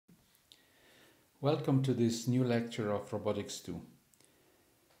Welcome to this new lecture of Robotics 2.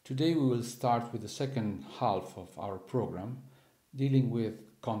 Today we will start with the second half of our program, dealing with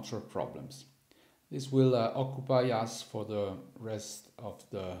control problems. This will occupy us for the rest of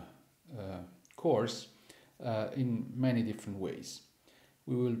the course in many different ways.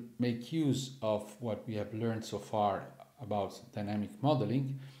 We will make use of what we have learned so far about dynamic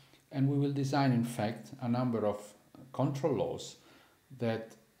modeling, and we will design, in fact, a number of control laws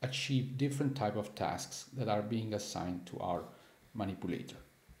that achieve different type of tasks that are being assigned to our manipulator.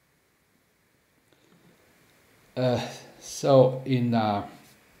 The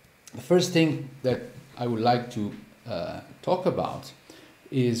first thing that I would like to talk about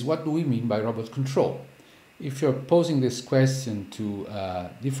is what do we mean by robot control? If you're posing this question to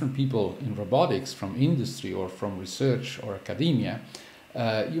different people in robotics from industry or from research or academia,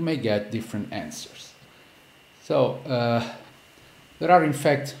 you may get different answers. There are, in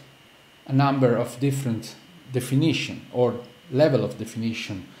fact, a number of different definition or level of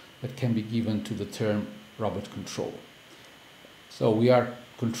definition that can be given to the term robot control. So we are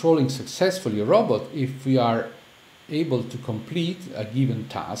controlling successfully a robot if we are able to complete a given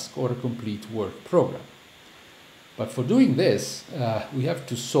task or a complete work program. But for doing this, we have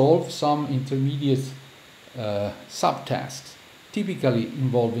to solve some intermediate subtasks, typically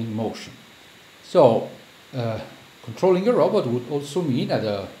involving motion. Controlling a robot would also mean, at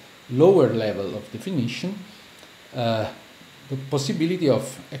a lower level of definition, the possibility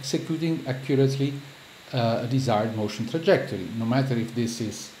of executing accurately a desired motion trajectory, no matter if this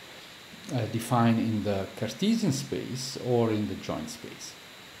is defined in the Cartesian space or in the joint space.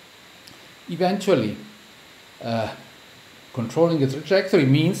 Eventually, controlling a trajectory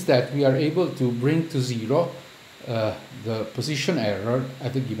means that we are able to bring to zero the position error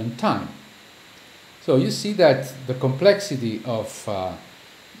at a given time. So you see that the complexity of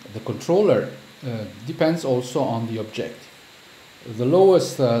the controller depends also on the objective. The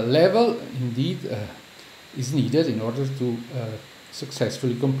lowest level, indeed, is needed in order to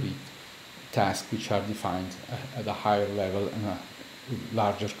successfully complete tasks which are defined at a higher level and a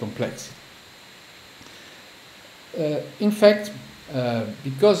larger complexity. In fact,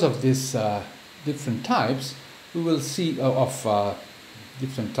 because of these different types, we will see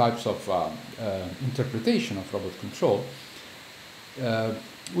different types of interpretation of robot control,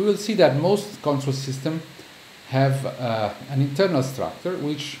 we will see that most control systems have an internal structure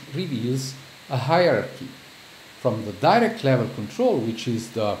which reveals a hierarchy from the direct level control, which is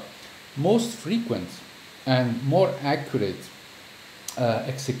the most frequent and more accurate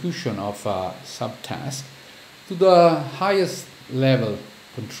execution of a subtask, to the highest level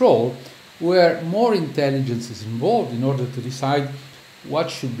control, where more intelligence is involved in order to decide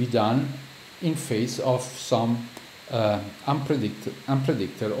what should be done in face of some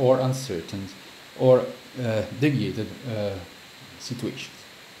unpredicted or uncertain or deviated situations.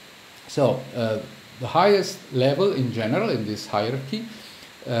 So the highest level in general in this hierarchy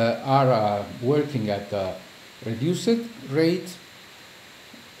are working at the reduced rate,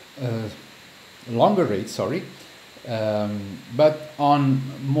 longer rate, sorry, but on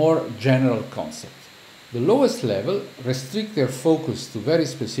more general concepts. The lowest level restrict their focus to very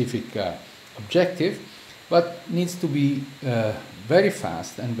specific objective, but needs to be very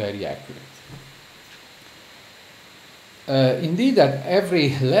fast and very accurate. Indeed, at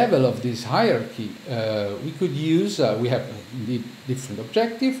every level of this hierarchy, we could use, we have indeed different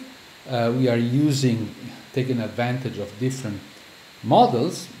objectives. We are taking advantage of different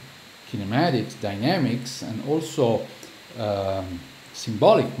models, kinematics, dynamics, and also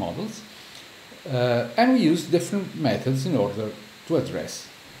symbolic models. And we use different methods in order to address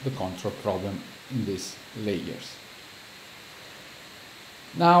the control problem in these layers.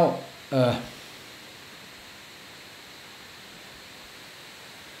 Now,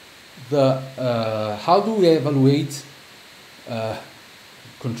 how do we evaluate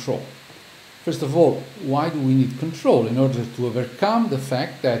control? First of all, why do we need control? In order to overcome the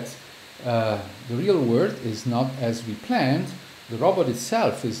fact that the real world is not as we planned. The robot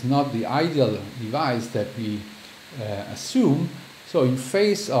itself is not the ideal device that we assume. So in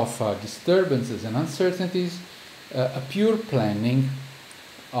face of disturbances and uncertainties, a pure planning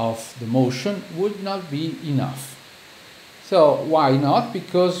of the motion would not be enough. So why not?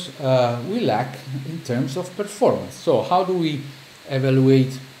 Because we lack in terms of performance. So how do we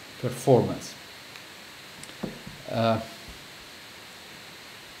evaluate performance? The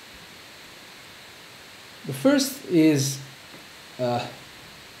first is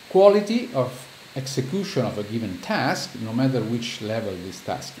quality of execution of a given task, no matter which level this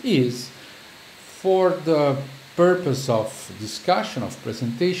task is, for the purpose of discussion, of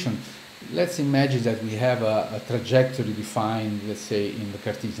presentation, let's imagine that we have a trajectory defined, let's say, in the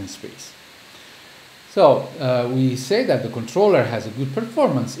Cartesian space. So we say that the controller has a good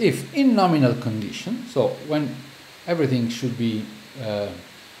performance if in nominal condition, so when everything should be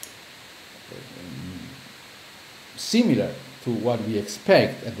similar to what we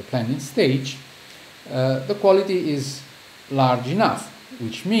expect at the planning stage, the quality is large enough,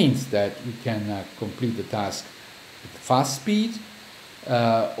 which means that we can complete the task at fast speed,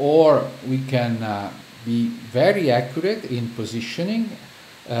 or we can be very accurate in positioning.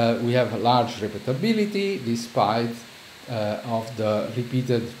 We have a large repeatability despite of the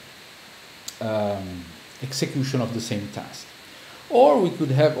repeated execution of the same task. Or we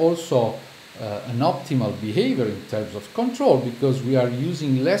could have also an optimal behavior in terms of control, because we are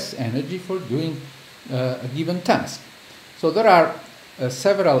using less energy for doing a given task. So there are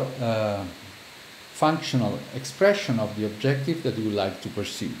several functional expression of the objective that we would like to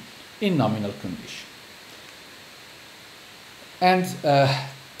pursue in nominal condition. And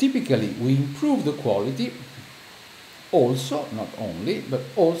typically we improve the quality also, not only, but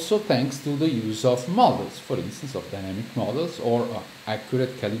also thanks to the use of models, for instance, of dynamic models or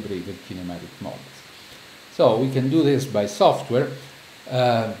accurate calibrated kinematic models. So we can do this by software,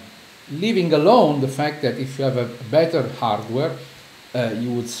 leaving alone the fact that if you have a better hardware,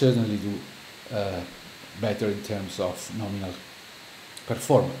 you would certainly do better in terms of nominal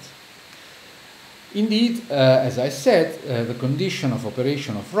performance. Indeed, as I said, the condition of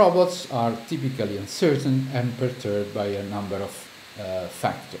operation of robots are typically uncertain and perturbed by a number of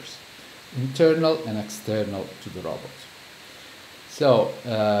factors, internal and external to the robot. So,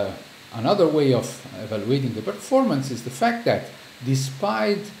 another way of evaluating the performance is the fact that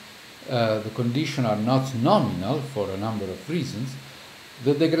despite the conditions are not nominal for a number of reasons,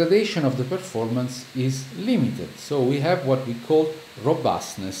 the degradation of the performance is limited. So we have what we call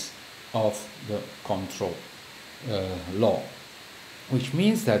robustness of the control law, which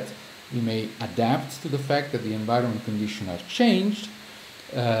means that we may adapt to the fact that the environment conditions are changed,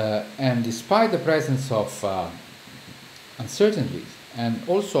 and despite the presence of uncertainties and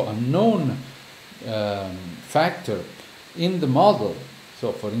also unknown factor in the model,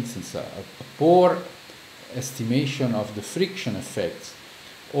 so for instance a poor estimation of the friction effects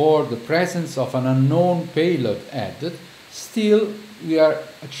or the presence of an unknown payload added, still we are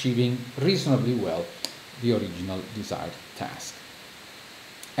achieving reasonably well the original desired task.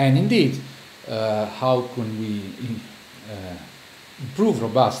 And indeed, how can we improve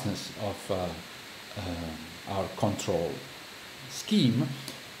robustness of our control scheme?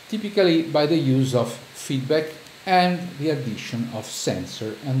 Typically by the use of feedback and the addition of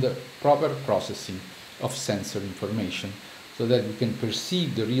sensor and the proper processing of sensor information, so that we can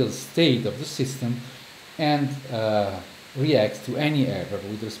perceive the real state of the system and react to any error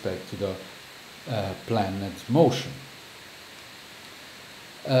with respect to the planned motion.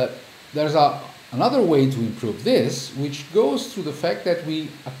 There's another way to improve this, which goes through the fact that we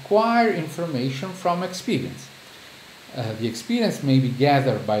acquire information from experience. The experience may be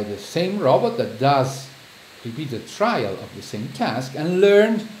gathered by the same robot that does repeated trial of the same task and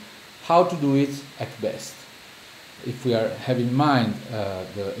learned how to do it at best. If we have in mind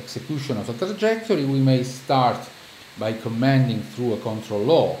the execution of a trajectory, we may start by commanding through a control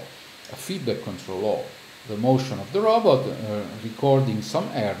law, a feedback control law, the motion of the robot, recording some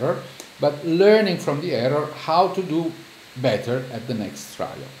error, but learning from the error how to do better at the next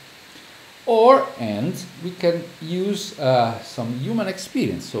trial. And we can use some human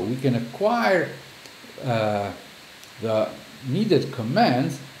experience, so we can acquire the needed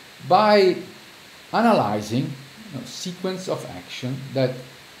commands by analyzing sequence of action that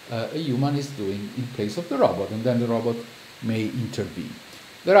a human is doing in place of the robot, and then the robot may intervene.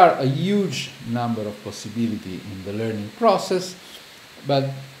 There are a huge number of possibilities in the learning process, but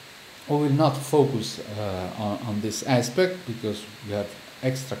we will not focus on this aspect because we have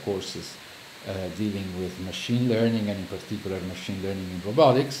extra courses dealing with machine learning, and in particular machine learning in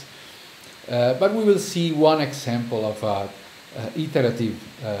robotics. But we will see one example of iterative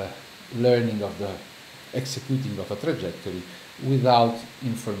learning of the executing of a trajectory without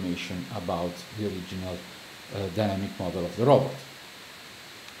information about the original dynamic model of the robot.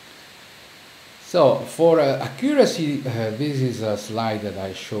 So for accuracy, this is a slide that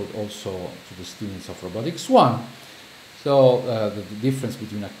I showed also to the students of Robotics 1. So the difference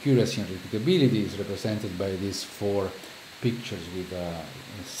between accuracy and repeatability is represented by these four pictures, with the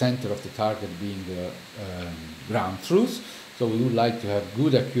center of the target being the ground truth. So we would like to have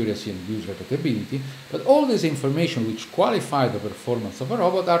good accuracy and good repeatability, but all this information which qualify the performance of a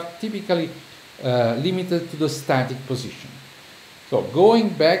robot are typically limited to the static position. So going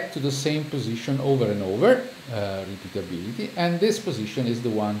back to the same position over and over, repeatability, and this position is the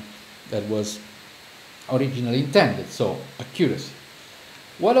one that was originally intended, so accuracy.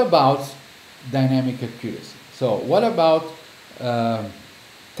 What about dynamic accuracy? So what about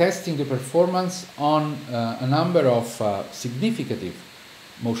testing the performance on a number of significant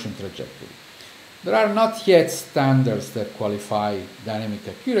motion trajectories? There are not yet standards that qualify dynamic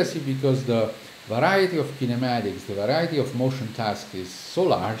accuracy because the variety of kinematics, the variety of motion tasks is so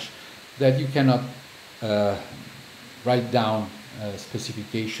large that you cannot write down a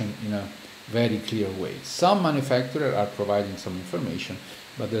specification in a very clear way. Some manufacturers are providing some information,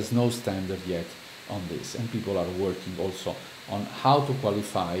 but there's no standard yet on this, and people are working also on how to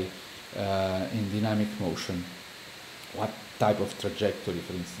qualify in dynamic motion what type of trajectory,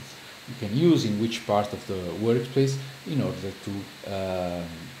 for instance, you can use in which part of the workspace in order to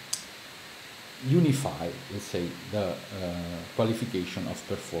unify, let's say, the qualification of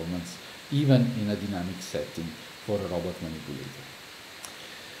performance even in a dynamic setting for a robot manipulator.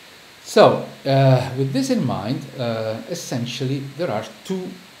 So, with this in mind, essentially there are two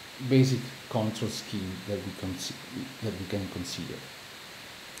basic control schemes that we can consider.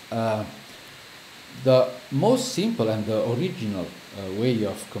 The most simple and the original way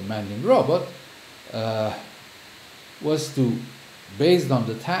of commanding robot was to, based on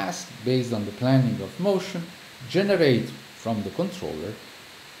the task, based on the planning of motion, generate from the controller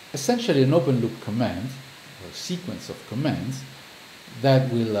essentially an open loop command or sequence of commands that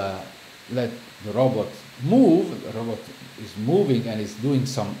will let the robot move. The robot is moving and is doing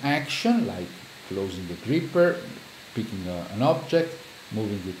some action like closing the gripper, picking an object,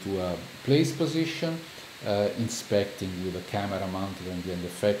 moving it to a place position, inspecting with a camera mounted on the end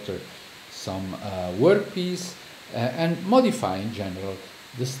effector some workpiece, and modifying in general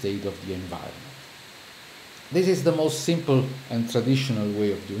the state of the environment. This is the most simple and traditional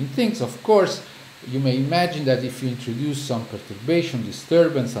way of doing things. Of course, you may imagine that if you introduce some perturbation,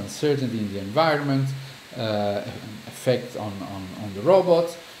 disturbance, uncertainty in the environment, effect on the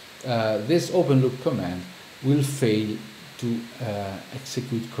robot, this open loop command will fail to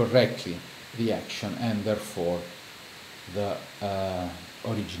execute correctly the action and therefore the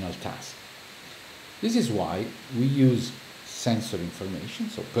original task. This is why we use sensor information,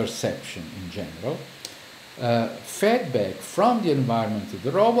 so perception in general, fed back from the environment to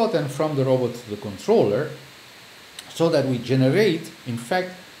the robot and from the robot to the controller, so that we generate, in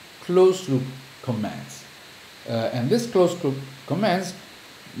fact, closed-loop commands. And these closed-loop commands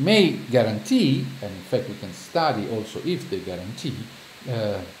may guarantee, and in fact we can study also if they guarantee,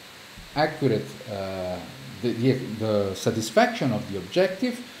 accurate, the satisfaction of the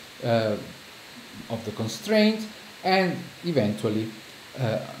objective, of the constraint, and eventually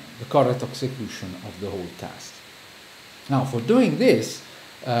the correct execution of the whole task. Now, for doing this,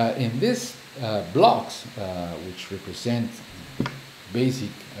 in these blocks, which represent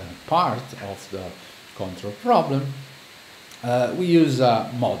basic part of the control problem, we use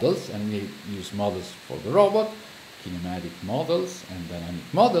models, and we use models for the robot, kinematic models and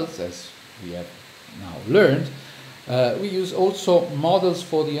dynamic models, as we have now learned. We use also models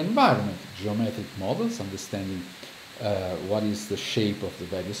for the environment, geometric models, understanding what is the shape of the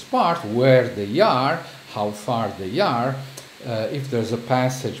various parts, where they are, how far they are, if there's a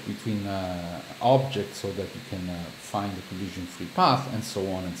passage between objects so that you can find a collision-free path, and so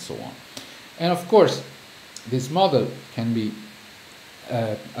on and so on. And of course, this model can be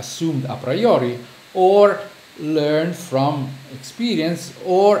assumed a priori or learned from experience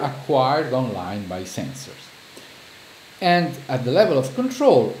or acquired online by sensors. And at the level of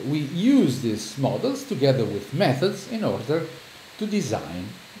control, we use these models together with methods in order to design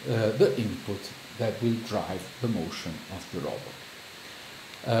the input that will drive the motion of the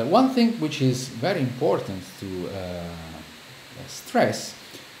robot. One thing which is very important to stress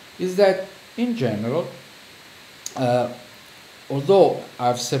is that in general, although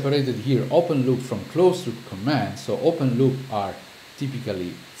I've separated here open loop from closed loop commands, so open loop are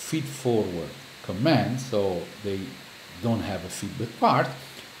typically feed-forward commands, so they don't have a feedback part.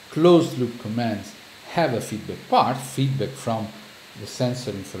 Closed loop commands have a feedback part, feedback from the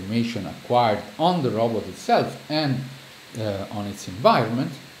sensor information acquired on the robot itself and on its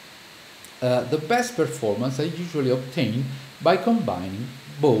environment. The best performance I usually obtain by combining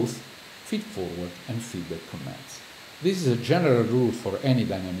both feed-forward and feedback commands. This is a general rule for any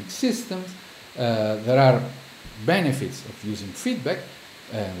dynamic systems. There are benefits of using feedback.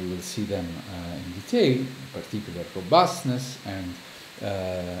 We will see them in detail, in particular robustness and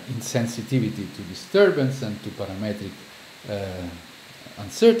insensitivity to disturbance and to parametric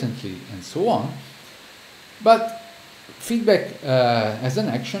uncertainty, and so on. But feedback as an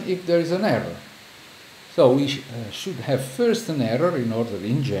action if there is an error. So we should have first an error in order,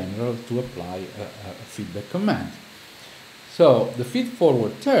 in general, to apply a feedback command. So the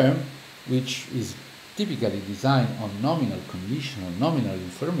feed-forward term, which is typically designed on nominal condition or nominal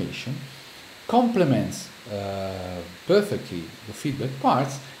information, complements perfectly the feedback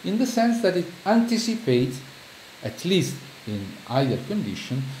parts in the sense that it anticipates, at least in ideal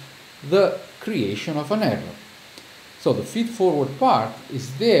condition, the creation of an error. So the feed-forward part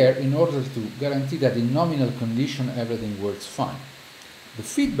is there in order to guarantee that in nominal condition everything works fine. The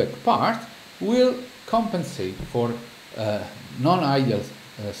feedback part will compensate for non-ideal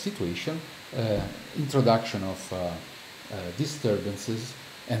situation, introduction of disturbances,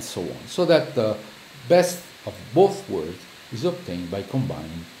 and so on, so that the best of both worlds is obtained by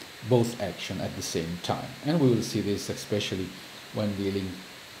combining both action at the same time. And we will see this especially when dealing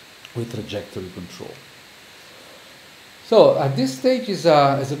with trajectory control. So at this stage is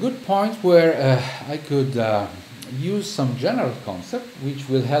a good point where I could use some general concept which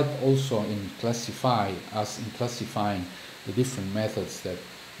will help also in classifying the different methods that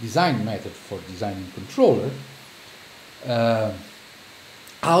design method for designing controller,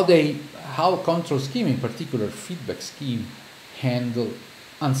 how control scheme, in particular feedback scheme, handle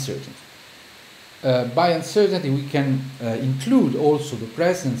uncertainty. By uncertainty we can include also the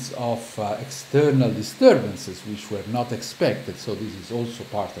presence of external disturbances which were not expected, so this is also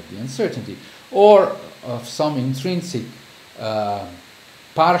part of the uncertainty, or of some intrinsic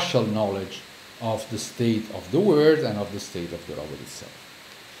partial knowledge of the state of the world and of the state of the robot itself.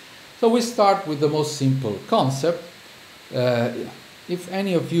 So we start with the most simple concept. If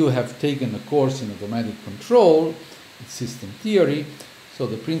any of you have taken a course in automatic control, system theory, so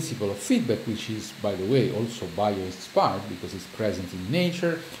the principle of feedback, which is, by the way, also bio-inspired because it's present in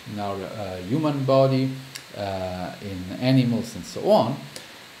nature, in our human body, in animals, and so on.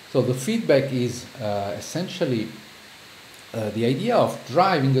 So the feedback is essentially the idea of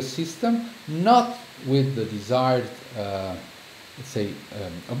driving a system not with the desired, let's say,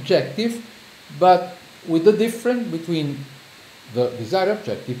 objective, but with the difference between the desired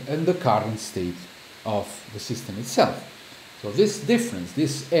objective and the current state of the system itself. So this difference,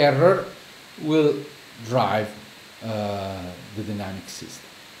 this error, will drive the dynamic system.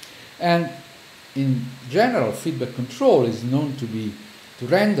 And in general, feedback control is known to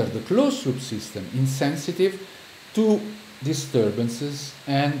render the closed-loop system insensitive to disturbances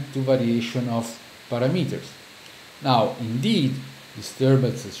and to variation of parameters. Now, indeed,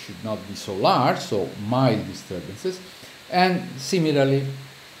 disturbances should not be so large, so mild disturbances, and similarly,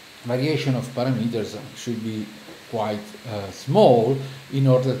 variation of parameters should be quite small in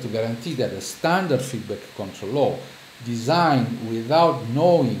order to guarantee that a standard feedback control law designed without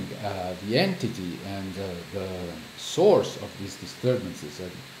knowing the entity and the source of these disturbances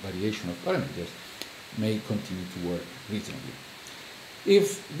and variation of parameters may continue to work reasonably.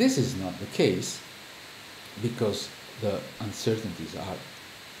 If this is not the case, because the uncertainties are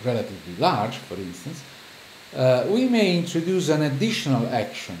relatively large, for instance, we may introduce an additional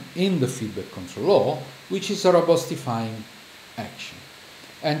action in the feedback control law, which is a robustifying action.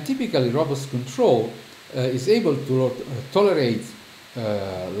 And typically, robust control is able to tolerate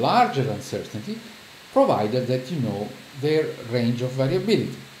larger uncertainty, provided that you know their range of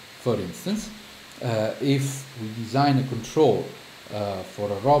variability. For instance, if we design a control for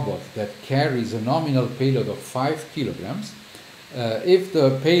a robot that carries a nominal payload of 5 kilograms, if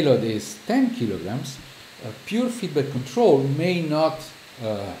the payload is 10 kilograms, pure feedback control may not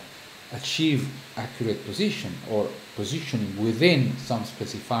achieve accurate position or positioning within some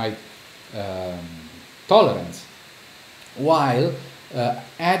specified tolerance, while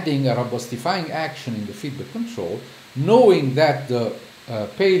adding a robustifying action in the feedback control, knowing that the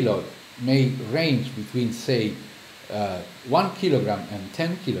payload may range between, say, 1 kilogram and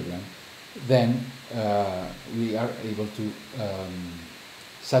 10 kilogram, then we are able to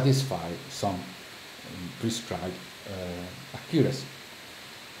satisfy some prescribed accuracy.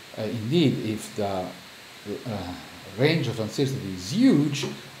 Indeed, if the range of uncertainty is huge,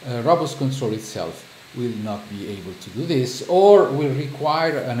 robust control itself will not be able to do this, or will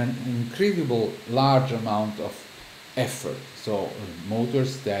require an incredible large amount of effort, so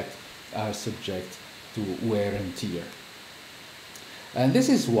motors that are subject to wear and tear. And this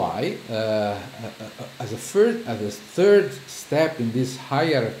is why, as a third step in this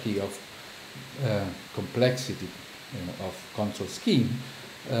hierarchy of complexity of control scheme,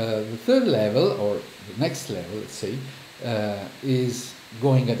 the third level, or the next level, let's say, is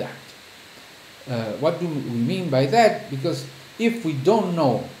going adapt. What do we mean by that? Because if we don't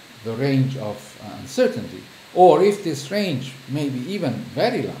know the range of uncertainty, or if this range may be even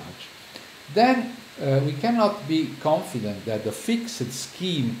very large, then we cannot be confident that the fixed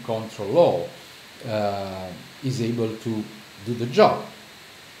scheme control law is able to do the job.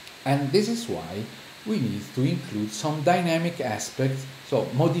 And this is why we need to include some dynamic aspects, so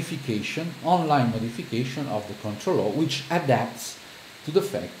modification, online modification of the control law, which adapts to the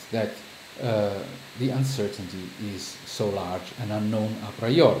fact that the uncertainty is so large and unknown a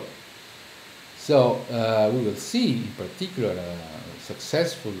priori. So we will see in particular a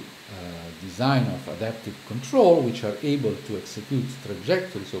successful design of adaptive control which are able to execute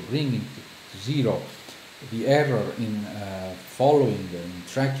trajectories, so bringing to zero the error in following and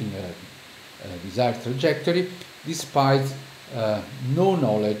tracking a desired trajectory despite no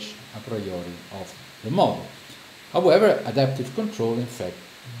knowledge a priori of the model. However, adaptive control in fact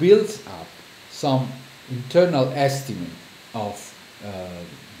builds up some internal estimate of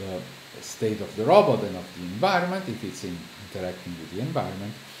the state of the robot and of the environment if it's interacting with the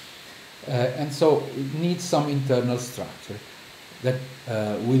environment, and so it needs some internal structure that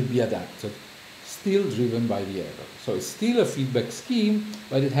will be adapted, still driven by the error. So it's still a feedback scheme,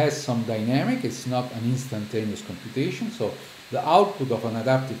 but it has some dynamic. It's not an instantaneous computation. So the output of an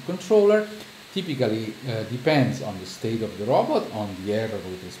adaptive controller typically depends on the state of the robot, on the error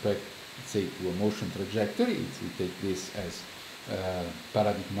with respect, let's say, to a motion trajectory, if we take this as a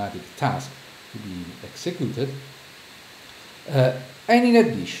paradigmatic task to be executed. And in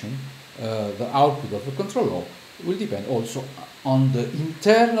addition, the output of the control law will depend also on the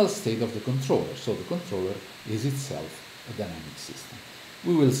internal state of the controller. So the controller is itself a dynamic system.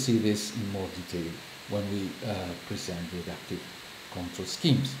 We will see this in more detail when we present the adaptive control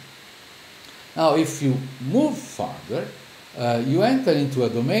schemes. Now, if you move further, you enter into a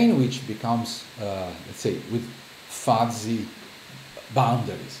domain which becomes, let's say, with fuzzy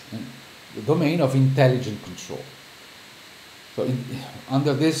boundaries, the domain of intelligent control. So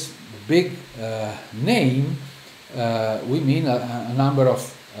under this big name, we mean a number of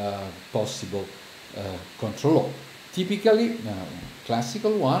possible control law. Typically,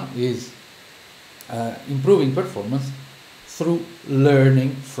 classical one is improving performance through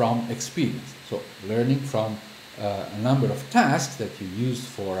learning from experience. So learning from a number of tasks that you use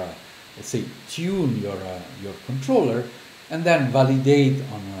for, let's say, tune your controller, and then validate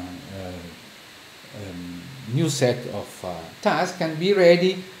on a new set of tasks and be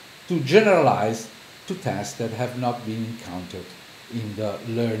ready to generalize to tasks that have not been encountered in the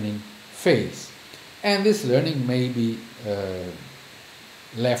learning phase. And this learning may be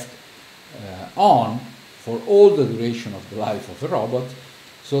left on for all the duration of the life of a robot,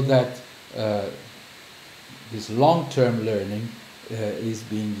 so that this long-term learning is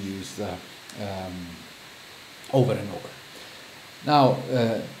being used over and over. Now,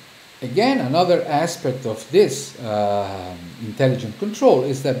 again, another aspect of this intelligent control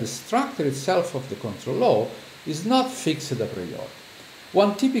is that the structure itself of the control law is not fixed a priori.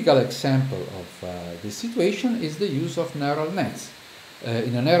 One typical example of this situation is the use of neural nets.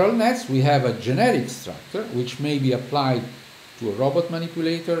 In a neural nets, we have a generic structure which may be applied to a robot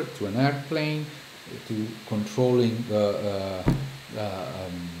manipulator, to an airplane, to controlling a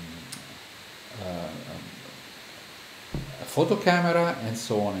photo camera, and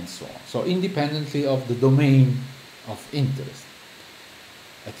so on and so on. So independently of the domain of interest,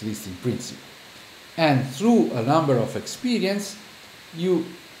 at least in principle. And through a number of experience, you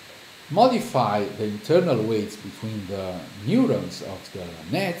modify the internal weights between the neurons of the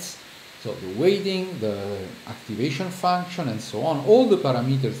nets, so the weighting, the activation function, and so on, all the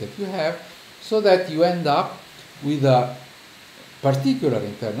parameters that you have, so that you end up with a particular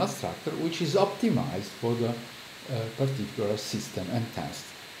internal structure which is optimized for the particular system and task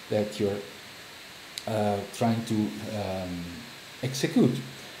that you're trying to execute.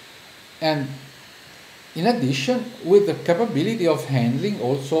 And in addition, with the capability of handling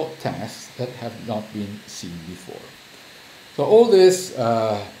also tasks that have not been seen before. So all this,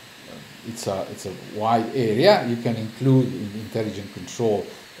 it's a wide area. You can include in intelligent control,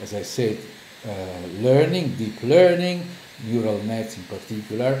 as I said, learning, deep learning, neural nets in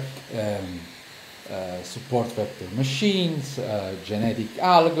particular, support vector machines, genetic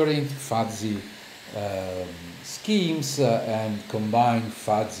algorithms, fuzzy schemes, and combined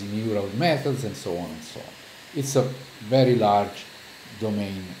fuzzy neural methods, and so on and so on. It's a very large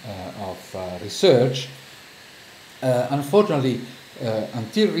domain of research. Unfortunately,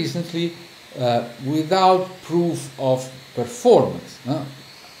 until recently, without proof of performance,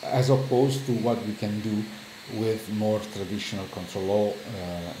 as opposed to what we can do with more traditional control law,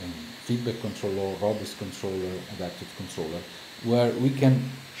 feedback control law, robust controller, adaptive controller, where we can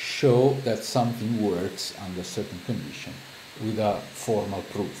show that something works under certain condition with a formal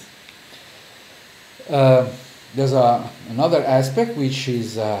proof. There's another aspect which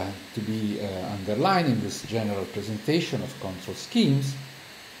is to be underlined in this general presentation of control schemes,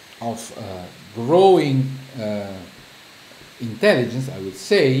 of growing intelligence, I would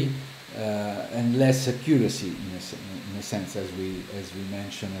say, and less accuracy in a sense, as we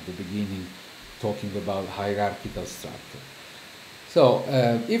mentioned at the beginning, talking about hierarchical structure. So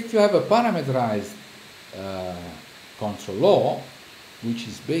if you have a parameterized control law, which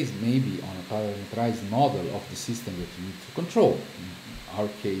is based maybe on a parameterized model of the system that you need to control, in our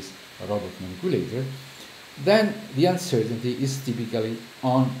case a robot manipulator, then the uncertainty is typically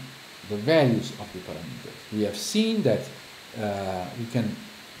on the values of the parameters. We have seen that we can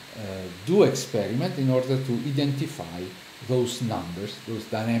do experiment in order to identify those numbers, those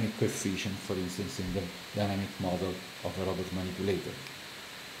dynamic coefficients, for instance, in the dynamic model of a robot manipulator.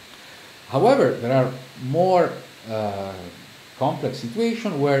 However, there are more complex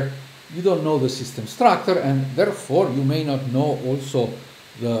situations where you don't know the system structure, and therefore you may not know also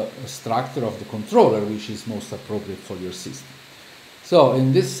the structure of the controller, which is most appropriate for your system. So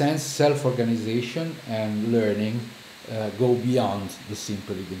in this sense, self-organization and learning go beyond the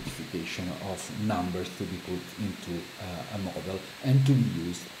simple identification of numbers to be put into a model and to be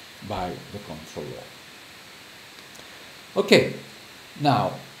used by the controller. Okay,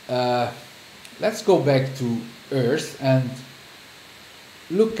 now let's go back to Earth and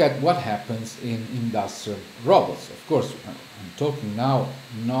look at what happens in industrial robots. Of course, I'm talking now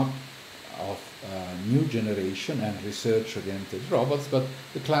not of new generation and research-oriented robots, but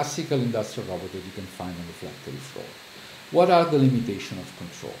the classical industrial robot that you can find on the factory floor. What are the limitations of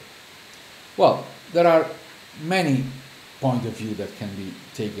control? Well, there are many points of view that can be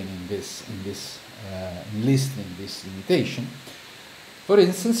taken in listing this limitation. For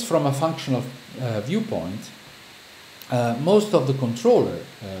instance, from a functional viewpoint, most of the controllers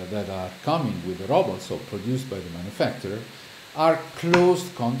that are coming with the robots or produced by the manufacturer are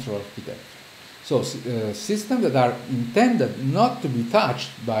closed control architecture. So systems that are intended not to be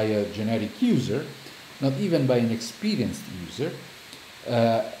touched by a generic user, not even by an experienced user,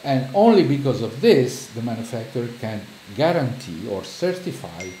 and only because of this the manufacturer can guarantee or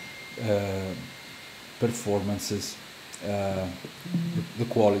certify performances, the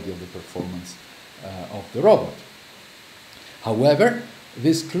quality of the performance of the robot. However,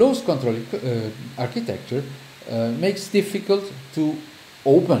 this closed control architecture makes it difficult to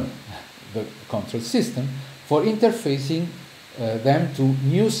open the control system for interfacing them to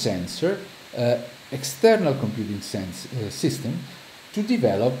new sensor, external computing system, to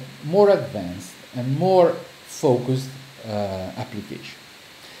develop more advanced and more focused application.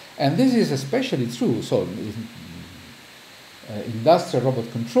 And this is especially true, so industrial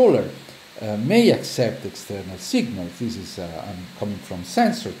robot controller may accept external signals. This is I'm coming from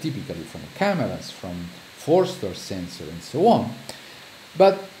sensor, typically from cameras, from force torque sensor, and so on.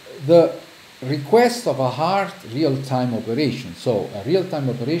 But the request of a hard real-time operation, so a real-time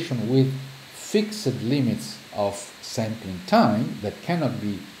operation with fixed limits of sampling time that cannot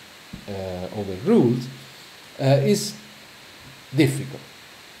be overruled, is difficult.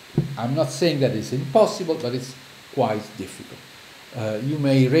 I'm not saying that it's impossible, but it's quite difficult. You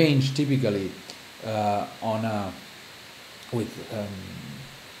may range typically with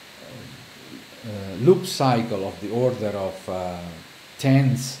loop cycle of the order of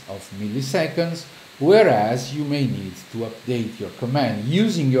tens of milliseconds, whereas you may need to update your command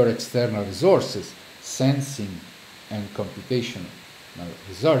using your external resources, sensing and computational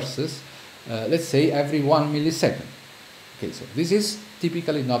resources, let's say every 1 millisecond. Okay, so this is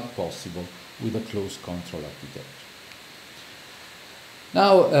typically not possible with a closed control architecture.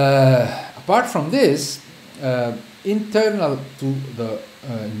 Now, apart from this, internal to the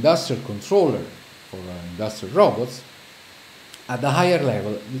industrial controller for industrial robots, at the higher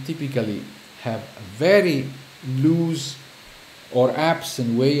level, you typically have a very loose or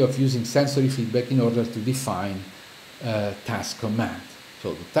absent way of using sensory feedback in order to define task command.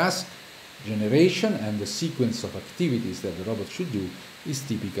 So the task generation and the sequence of activities that the robot should do is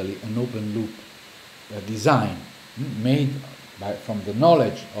typically an open loop design made from the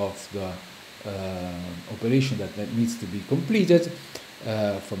knowledge of the operation that needs to be completed,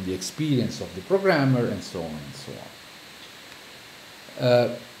 from the experience of the programmer, and so on and so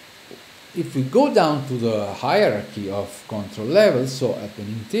on. If we go down to the hierarchy of control levels, so at an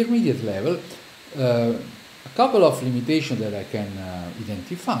intermediate level, a couple of limitations that I can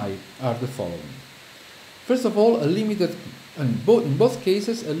identify are the following. First of all, in both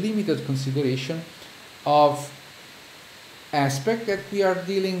cases, a limited consideration of aspect that we are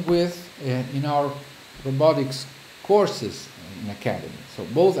dealing with in our robotics courses in academy. So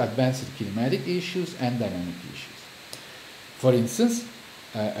both advanced kinematic issues and dynamic issues. For instance,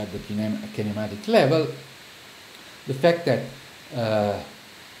 at the kinematic level, the fact that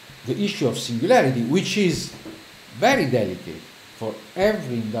the issue of singularity, which is very delicate for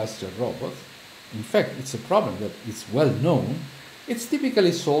every industrial robot, in fact, it's a problem that is well known, it's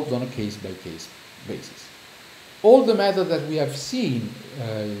typically solved on a case-by-case basis. All the methods that we have seen,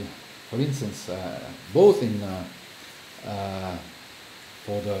 for instance, both in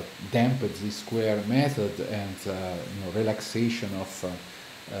for the damped z-square method and relaxation of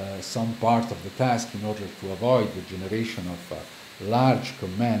some part of the task in order to avoid the generation of large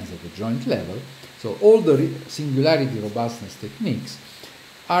commands at the joint level. So all the singularity robustness techniques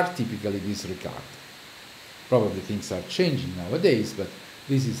are typically disregarded. Probably things are changing nowadays, but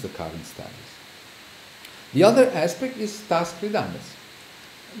this is the current status. The other aspect is task redundancy.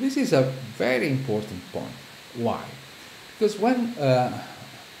 This is a very important point. Why? Because when a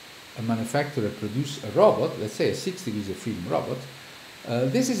manufacturer produces a robot, let's say a 6 degrees of freedom robot,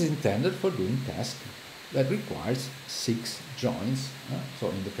 this is intended for doing tasks that requires 6 joints, so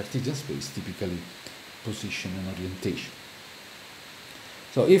in the Cartesian space, typically position and orientation.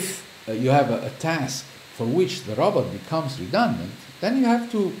 So if you have a task for which the robot becomes redundant, then you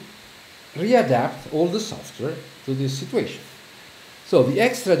have to readapt all the software to this situation. So the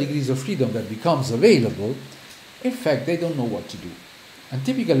extra degrees of freedom that becomes available, in fact, they don't know what to do. And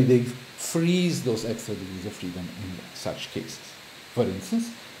typically they freeze those extra degrees of freedom in such cases. For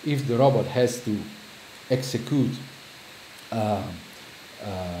instance, if the robot has to execute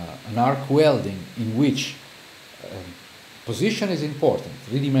an arc welding in which position is important,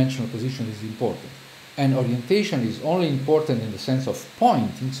 three-dimensional position is important, and orientation is only important in the sense of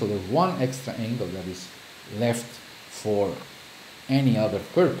pointing, so there's one extra angle that is left for any other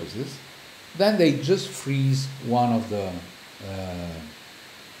purposes, then they just freeze one of the,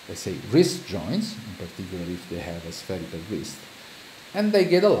 let's say, wrist joints, in particular if they have a spherical wrist, and they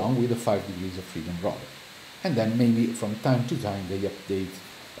get along with the 5 degrees of freedom robot. And then maybe from time to time they update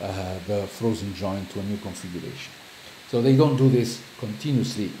the frozen joint to a new configuration. So they don't do this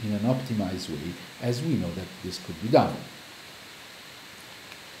continuously in an optimized way, as we know that this could be done.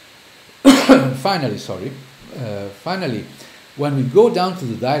 Finally, when we go down to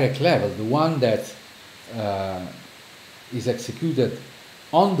the direct level, the one that is executed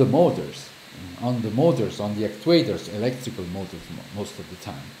on the motors, on the actuators, electrical motors most of the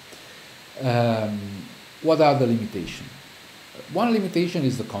time, what are the limitations? One limitation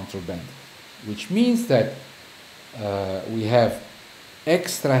is the control bandwidth, which means that we have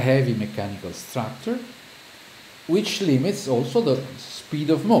extra heavy mechanical structure, which limits also the speed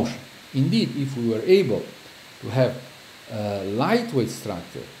of motion. Indeed, if we were able to have a lightweight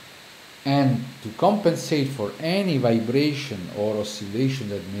structure and to compensate for any vibration or oscillation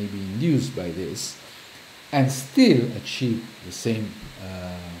that may be induced by this, and still achieve the same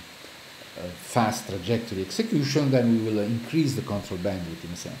fast trajectory execution, then we will increase the control bandwidth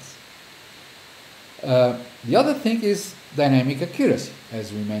in a sense. The other thing is dynamic accuracy,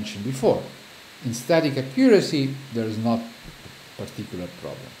 as we mentioned before. In static accuracy, there is not a particular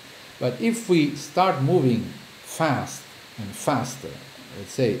problem. But if we start moving fast and faster,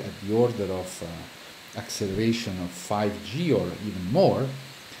 let's say at the order of acceleration of 5G or even more,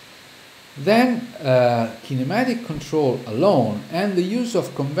 then kinematic control alone and the use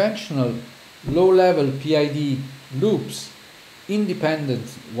of conventional low-level PID loops independent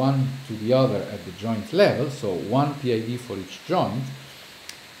one to the other at the joint level, so one PID for each joint,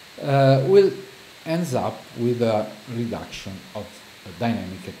 will ends up with a reduction of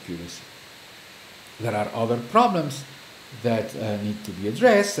dynamic accuracy. There are other problems that need to be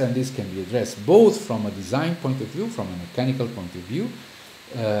addressed, and this can be addressed both from a design point of view, from a mechanical point of view,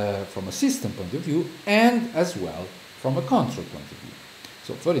 from a system point of view, and as well from a control point of view.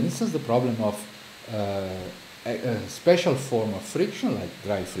 So, for instance, the problem of a special form of friction, like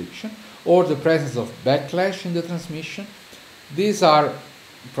dry friction, or the presence of backlash in the transmission. These are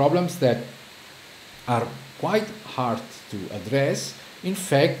problems that are quite hard to address. In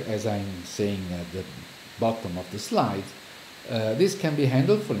fact, as I'm saying at the bottom of the slide, this can be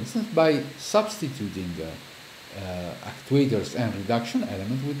handled, for instance, by substituting actuators and reduction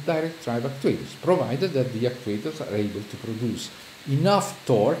element with direct drive actuators, provided that the actuators are able to produce enough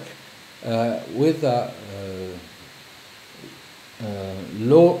torque with a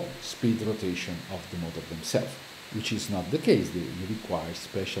low speed rotation of the motor themselves, which is not the case. They require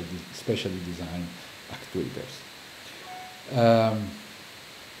specially designed actuators.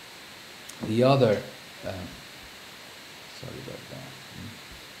 Sorry about that.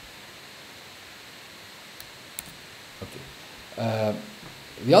 Okay.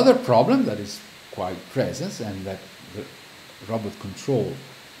 The other problem that is quite present and that the robot control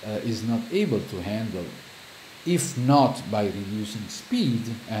is not able to handle, if not by reducing speed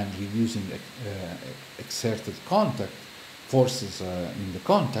and reducing exerted contact forces in the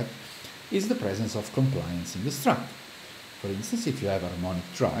contact, is the presence of compliance in the structure. For instance, if you have harmonic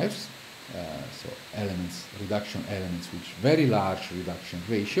drives, so elements, reduction elements with very large reduction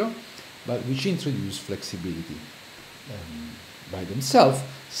ratio, but which introduce flexibility by themselves.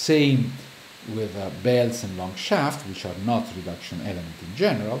 Same with belts and long shaft, which are not reduction element in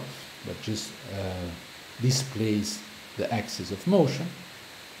general, but just displays the axis of motion.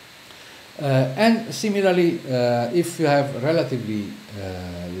 And similarly, if you have relatively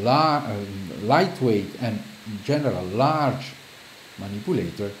lightweight and in general large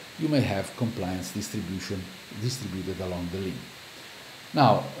manipulator, you may have compliance distribution distributed along the limb.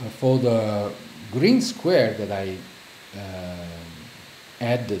 Now, for the green square that I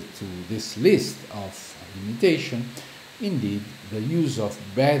added to this list of limitation, indeed, the use of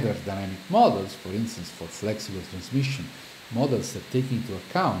better dynamic models, for instance, for flexible transmission, models that take into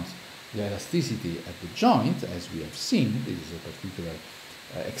account the elasticity at the joint, as we have seen, this is a particular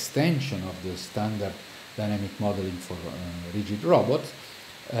extension of the standard dynamic modeling for rigid robots,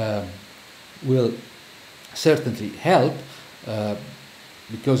 will certainly help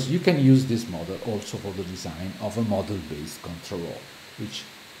because you can use this model also for the design of a model-based control, which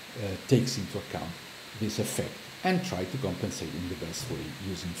takes into account this effect and try to compensate in the best way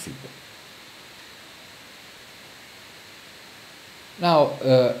using feedback. Now,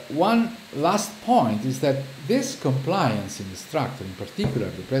 one last point is that this compliance in the structure, in particular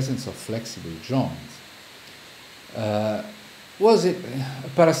the presence of flexible joints, was a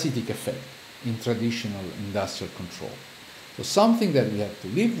parasitic effect in traditional industrial control. So something that we have to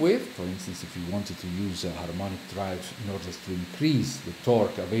live with, for instance, if you wanted to use a harmonic drive in order to increase the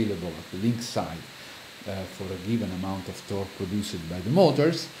torque available at the link side for a given amount of torque produced by the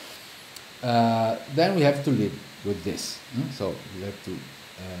motors, then we have to live with this. So we have to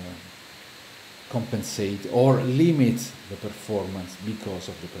compensate or limit the performance because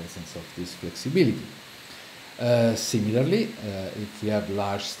of the presence of this flexibility. Similarly, if we have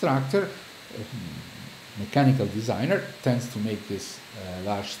large structure, mechanical designer tends to make these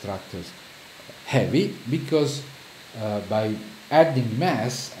large structures heavy because by adding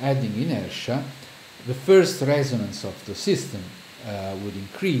mass, adding inertia, the first resonance of the system would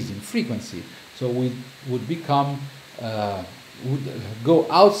increase in frequency, so we would become would go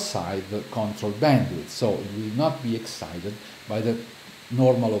outside the control bandwidth, so it will not be excited by the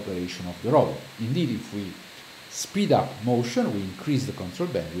normal operation of the robot. Indeed, if we speed up motion, we increase the control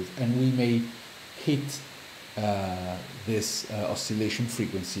bandwidth, and we may hit this oscillation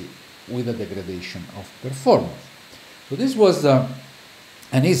frequency with a degradation of performance. So this was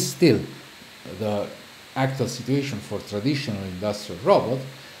and is still the actual situation for traditional industrial robots,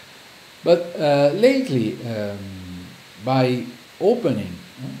 but lately by opening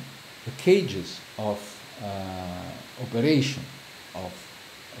the cages of operation of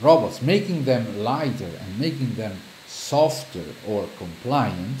robots, making them lighter and making them softer or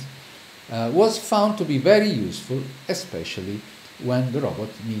compliant, was found to be very useful, especially when the robot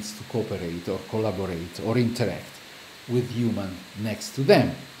needs to cooperate or collaborate or interact with human next to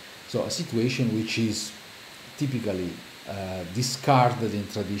them. So a situation which is typically discarded in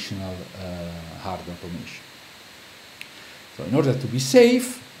traditional hard automation. So in order to be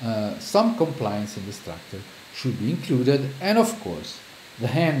safe, some compliance in the structure should be included, and of course the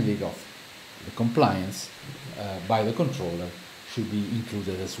handling of the compliance by the controller should be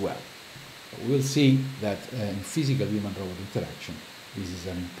included as well. We will see that in physical human-robot interaction this is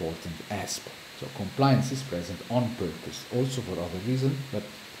an important aspect. So compliance is present on purpose, also for other reasons, but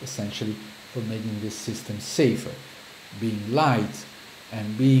essentially for making this system safer. Being light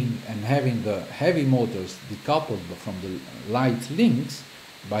and having the heavy motors decoupled from the light links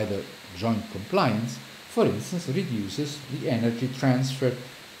by the joint compliance, for instance, reduces the energy transfer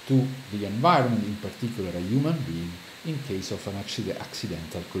to the environment, in particular a human being, in case of an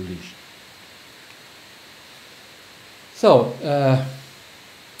accidental collision. So,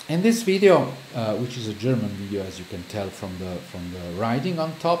 in this video, which is a German video, as you can tell from the writing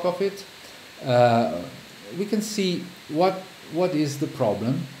on top of it, we can see what is the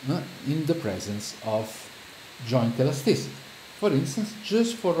problem in the presence of joint elasticity. For instance,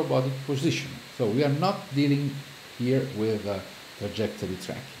 just for robotic positioning. So we are not dealing here with trajectory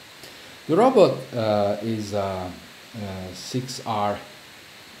tracking. The robot is a 6R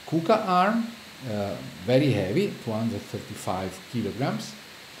KUKA arm very heavy, 235 kilograms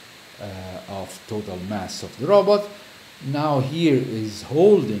of total mass of the robot. Now here is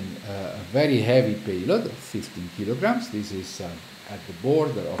holding a very heavy payload of 15 kilograms. This is at the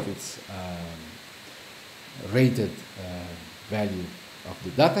border of its rated value of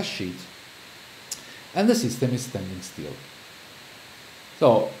the data sheet, and the system is standing still.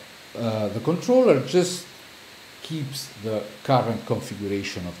 So the controller just keeps the current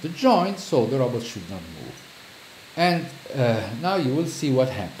configuration of the joint, so the robot should not move. And now you will see what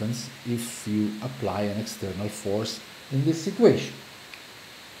happens if you apply an external force in this situation.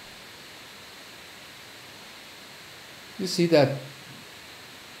 You see that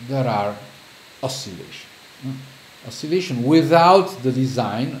there are oscillations. Oscillation without the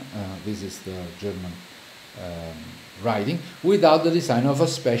design, this is the German writing, without the design of a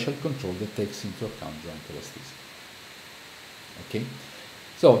special control that takes into account joint elasticity. Okay?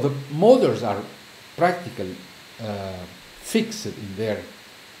 So the motors are practically fixed in their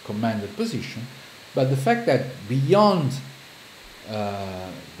commanded position, but the fact that beyond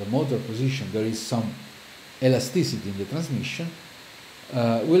the motor position there is some elasticity in the transmission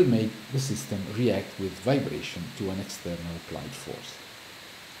will make the system react with vibration to an external applied force.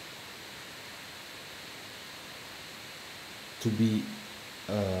 To be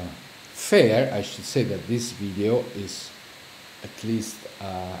fair, I should say that this video is at least,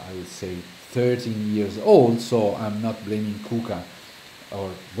 I would say, 13 years old, so I'm not blaming KUKA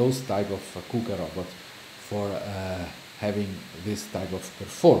or those type of KUKA robot for having this type of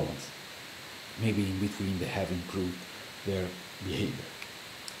performance. Maybe in between they have improved their behavior.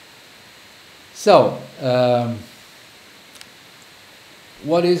 So,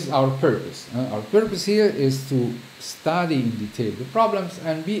 what is our purpose? Our purpose here is to study in detail the problems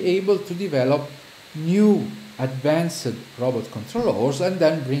and be able to develop new advanced robot controllers and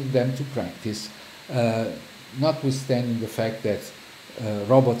then bring them to practice, notwithstanding the fact that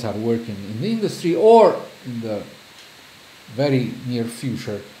robots are working in the industry, or in the very near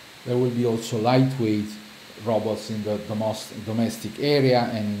future there will be also lightweight robots in the domestic area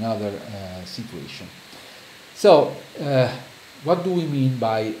and in other situations. So what do we mean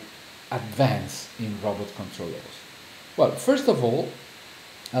by advance in robot controllers? Well, first of all,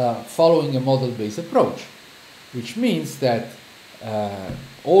 following a model-based approach, which means that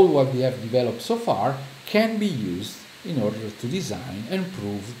all what we have developed so far can be used in order to design and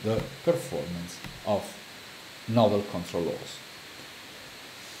prove the performance of novel controllers.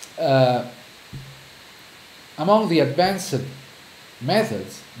 Among the advanced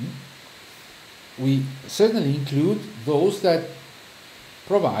methods, we certainly include those that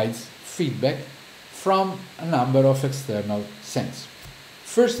provide feedback from a number of external sensors.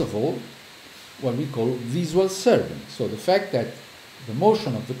 First of all, what we call visual serving. So the fact that the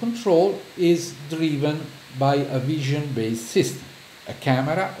motion of the control is driven by a vision-based system, a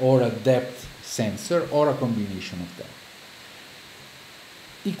camera or a depth sensor or a combination of them.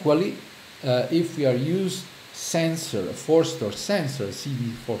 Equally, if we are used sensor, a force torque sensor,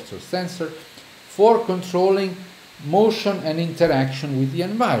 CD force torque sensor, for controlling motion and interaction with the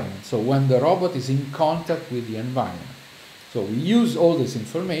environment. So when the robot is in contact with the environment. So we use all this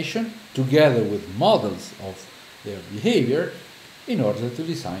information together with models of their behavior in order to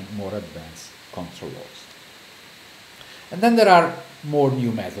design more advanced controllers. And then there are more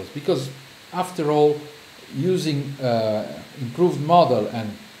new methods, because after all, using improved model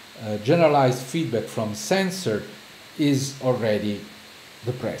and generalized feedback from sensor is already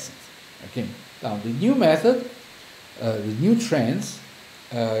the present. Okay. Now the new method, the new trends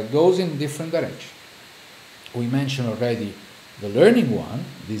goes in different directions. We mentioned already the learning one.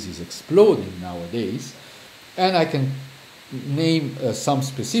 This is exploding nowadays, and I can name some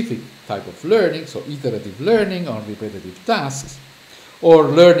specific type of learning, so iterative learning on repetitive tasks, or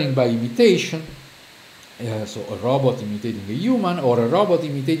learning by imitation, so a robot imitating a human, or a robot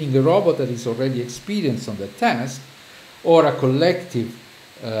imitating a robot that is already experienced on the task, or a collective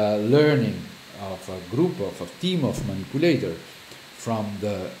learning of a group, of a team of manipulators from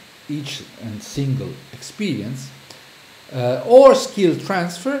each and single experience, or skill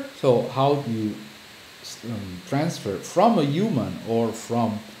transfer, so how do you transfer from a human or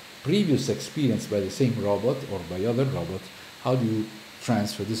from previous experience by the same robot or by other robots, how do you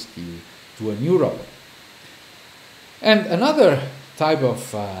transfer the skill to a new robot? And another type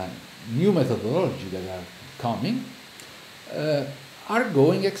of new methodology that are coming are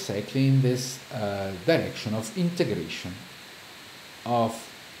going exactly in this direction of integration of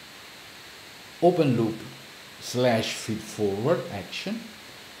open loop / feed forward action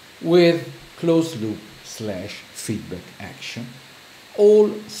with closed loop / feedback action,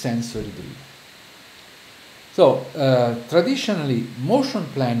 all sensory driven. So traditionally, motion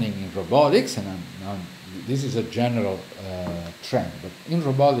planning in robotics, and this is a general trend, but in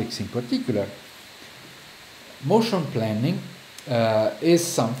robotics in particular, motion planning is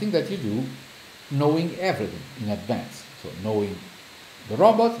something that you do knowing everything in advance. So knowing the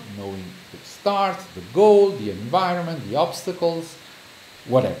robot, knowing the start, the goal, the environment, the obstacles,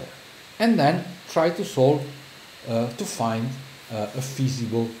 whatever. And then try to solve, to find a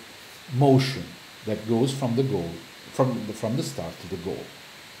feasible motion that goes from the goal, from the start to the goal.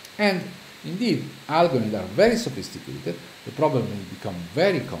 And indeed, algorithms are very sophisticated, the problem may become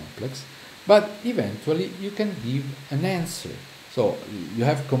very complex, but eventually you can give an answer. So you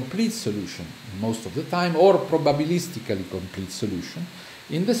have complete solution most of the time, or probabilistically complete solution,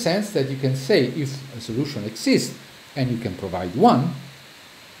 in the sense that you can say if a solution exists and you can provide one,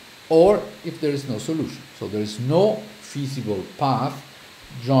 or if there is no solution. So there is no feasible path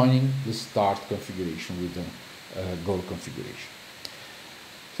joining the start configuration with the goal configuration.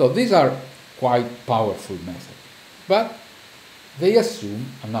 So these are quite powerful methods, but they assume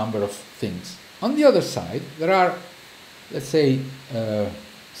a number of things. On the other side, there are, let's say,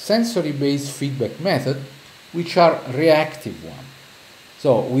 sensory-based feedback methods, which are reactive ones.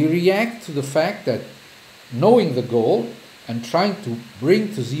 So we react to the fact that knowing the goal and trying to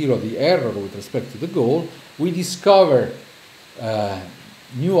bring to zero the error with respect to the goal, we discover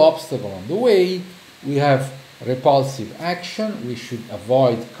new obstacle on the way, we have repulsive action, we should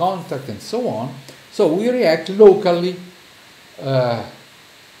avoid contact and so on. So we react locally,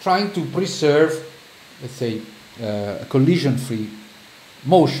 trying to preserve, let's say, a collision-free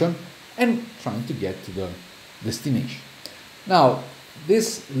motion and trying to get to the destination. Now,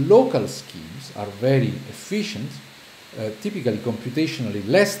 these local schemes are very efficient, typically computationally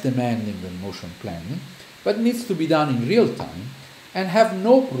less demanding than motion planning, but needs to be done in real time and have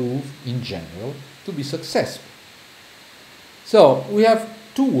no proof in general to be successful. So we have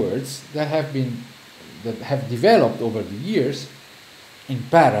two words that have developed over the years in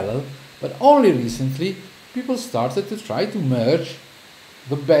parallel, but only recently people started to try to merge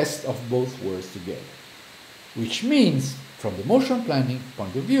the best of both worlds together. Which means, from the motion planning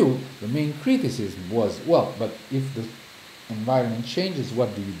point of view, the main criticism was, well, but if the environment changes,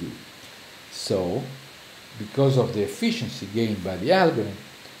 what do you do? So, because of the efficiency gained by the algorithm,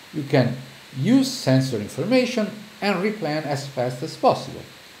 you can use sensor information and replan as fast as possible.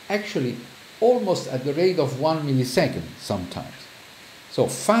 Actually, almost at the rate of 1 millisecond sometimes. So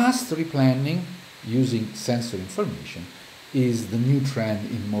fast replanning using sensor information is the new trend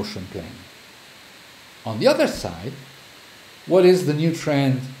in motion planning. On the other side, what is the new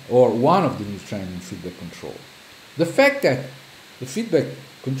trend, or one of the new trends in feedback control? The fact that the feedback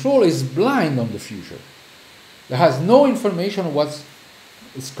control is blind on the future. There has no information on what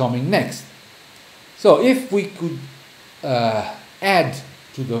is coming next. So if we could add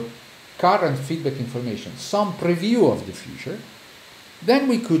to the current feedback information some preview of the future, then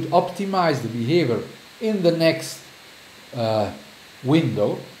we could optimize the behavior in the next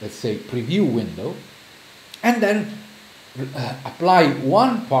window, let's say preview window, and then apply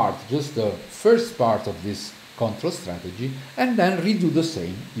one part, just the first part of this control strategy, and then redo the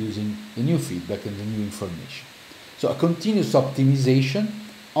same using the new feedback and the new information. So a continuous optimization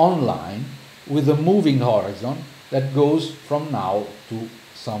online with a moving horizon that goes from now to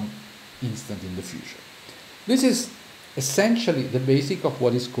some instant in the future. This is essentially the basic of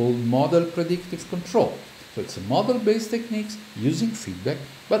what is called model predictive control. So it's a model-based techniques using feedback,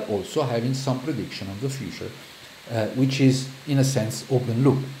 but also having some prediction of the future, which is, in a sense, open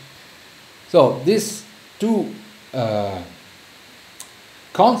loop. So these two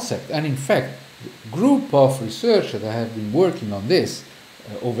concepts, and in fact, the group of researchers that have been working on this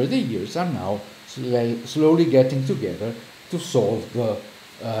over the years are now slowly getting together to solve the,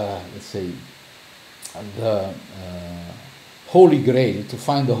 let's say, the holy grail, to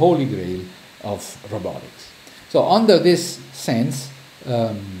find the holy grail of robotics. So under this sense,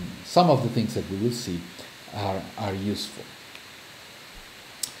 some of the things that we will see are useful.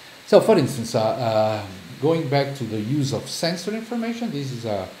 So for instance, going back to the use of sensor information, this is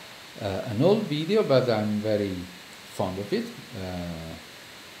an old video, but I'm very fond of it.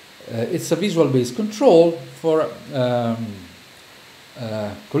 It's a visual-based control for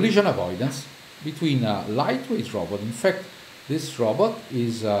collision avoidance between a lightweight robot. In fact, this robot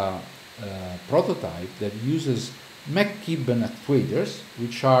is a prototype that uses McKibben actuators,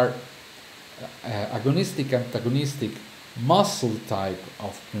 which are agonistic-antagonistic muscle type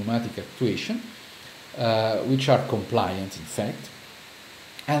of pneumatic actuation, which are compliant, in fact.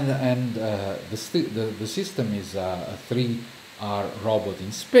 And the system is a 3R robot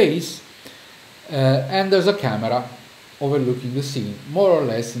in space, and there's a camera overlooking the scene, more or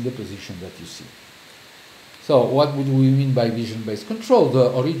less in the position that you see. So what would we mean by vision-based control?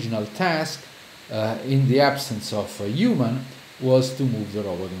 The original task, in the absence of a human, was to move the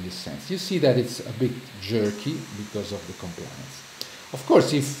robot in this sense. You see that it's a bit jerky because of the compliance. Of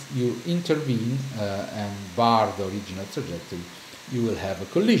course, if you intervene and bar the original trajectory, you will have a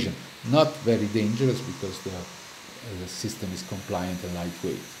collision. Not very dangerous because the system is compliant and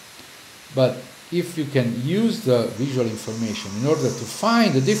lightweight. But if you can use the visual information in order to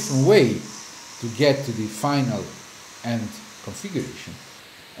find a different way to get to the final end configuration,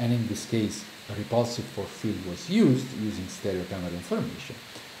 and in this case a repulsive force field was used using stereo camera information,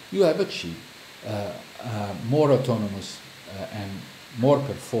 you have achieved more autonomous and more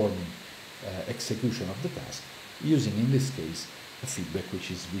performing execution of the task using, in this case, a feedback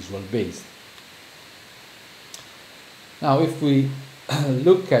which is visual based. Now if we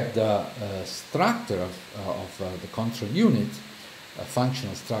look at the structure of the control unit, a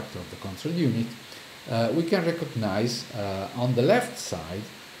functional structure of the control unit, we can recognize on the left side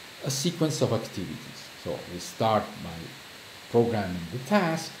a sequence of activities. So we start by programming the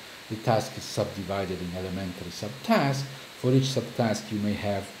task. The task is subdivided in elementary subtasks. For each subtask you may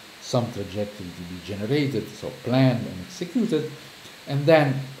have some trajectory to be generated, so planned and executed, and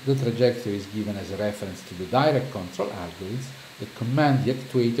then the trajectory is given as a reference to the direct control algorithms that command the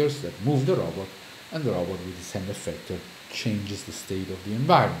actuators that move the robot, and the robot with its end effector changes the state of the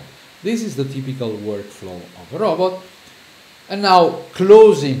environment. This is the typical workflow of a robot. And now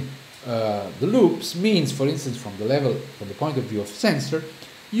closing the loops means, for instance, from the point of view of sensor,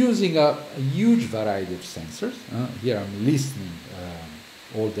 using a huge variety of sensors. Here I'm listing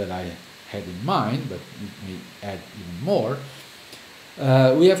all that I had in mind, but we may add even more.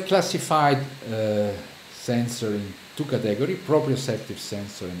 We have classified sensor in two categories: proprioceptive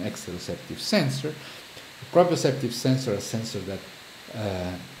sensor and exteroceptive sensor. The proprioceptive sensor are sensors that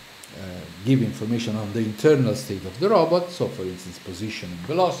give information on the internal state of the robot, so for instance position and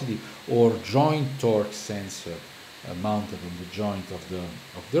velocity, or joint torque sensor mounted on the joint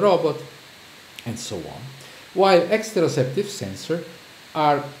of the robot, and so on. While exteroceptive sensors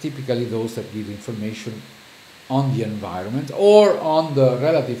are typically those that give information on the environment or on the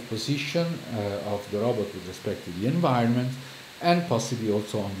relative position of the robot with respect to the environment, and possibly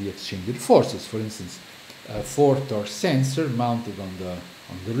also on the exchanged forces. For instance, a torque sensor mounted on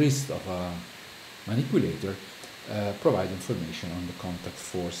the wrist of a manipulator provide information on the contact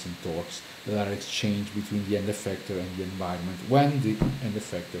force and torques that are exchanged between the end effector and the environment when the end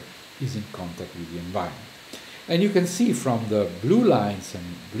effector is in contact with the environment. And you can see from the blue lines and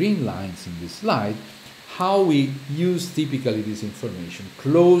green lines in this slide how we use typically this information,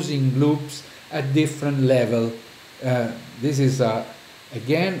 closing loops at different level. This is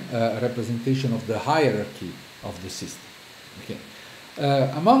again a representation of the hierarchy of the system. Okay.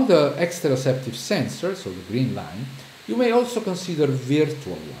 Among the exteroceptive sensors, so the green line, you may also consider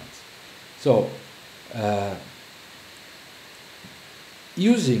virtual ones. So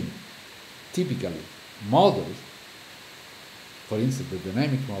using typically models, for instance the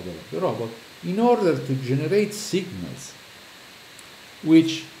dynamic model of the robot, in order to generate signals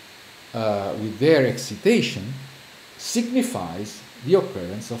which with their excitation signifies the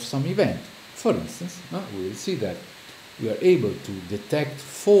occurrence of some event. For instance, we will see that we are able to detect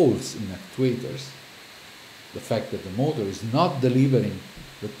faults in actuators, the fact that the motor is not delivering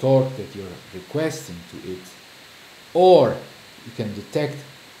the torque that you're requesting to it, or you can detect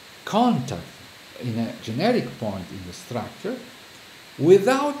contact in a generic point in the structure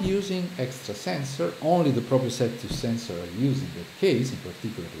without using extra sensor. Only the proprioceptive sensor are used in that case, in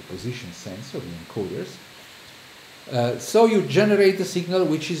particular the position sensor, the encoders. So you generate a signal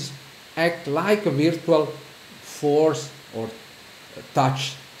which is act like a virtual force or a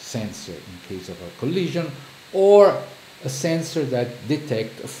touch sensor in case of a collision, or a sensor that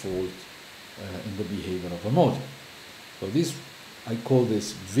detects a fault in the behavior of a motor. So this, I call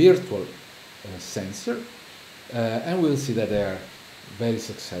this virtual sensor, and we'll see that they are very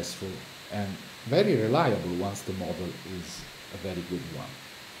successful and very reliable once the model is a very good one.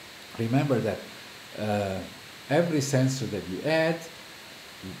 Remember that every sensor that you add,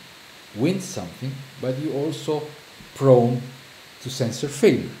 you win something, but you also prone to sensor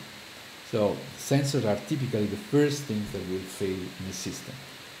failure. So sensors are typically the first things that will fail in the system,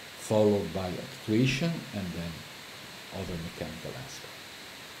 followed by actuation and then other mechanical aspects.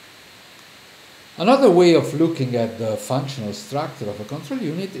 Another way of looking at the functional structure of a control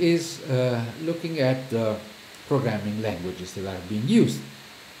unit is looking at the programming languages that are being used.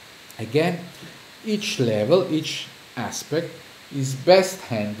 Again, each level, each aspect is best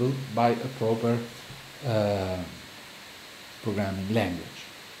handled by a proper programming language.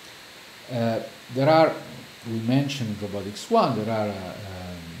 There are, we mentioned Robotics 1, there are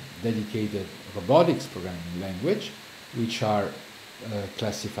dedicated robotics programming language, which are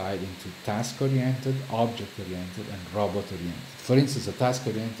classified into task-oriented, object-oriented, and robot-oriented. For instance, a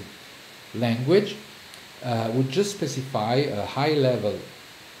task-oriented language would just specify a high-level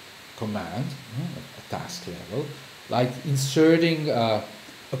command, a task level, like inserting a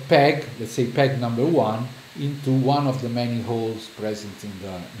peg, let's say peg number 1, into one of the many holes present in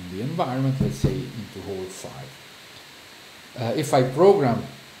the environment, let's say into hole 5. If I program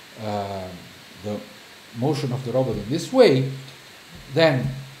the motion of the robot in this way, then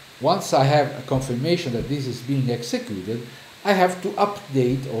once I have a confirmation that this is being executed, I have to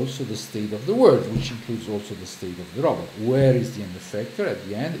update also the state of the world, which includes also the state of the robot. Where is the end effector at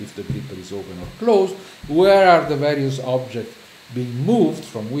the end, if the gripper is open or closed? Where are the various objects being moved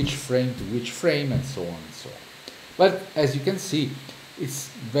from which frame to which frame, and so on and so on. But as you can see, it's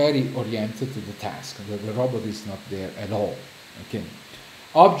very oriented to the task. The robot is not there at all. Okay.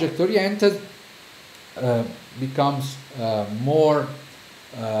 Object-oriented becomes more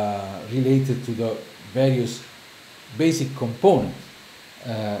related to the various basic components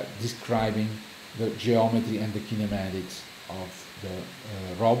describing the geometry and the kinematics of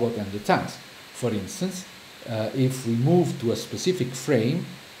the robot and the task. For instance, if we move to a specific frame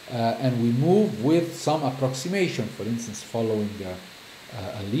and we move with some approximation, for instance, following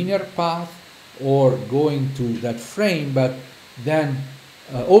a linear path or going to that frame, but then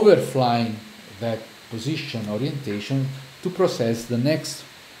overflying that position orientation to process the next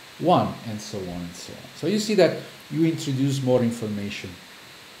one, and so on and so on. So you see that you introduce more information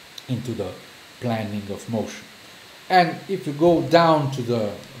into the planning of motion. And if you go down to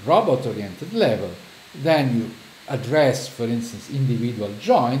the robot-oriented level, then you address, for instance, individual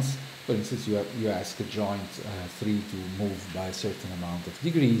joints. For instance, you ask a joint 3 to move by a certain amount of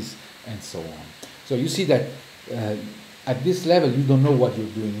degrees, and so on. So you see that at this level, you don't know what you're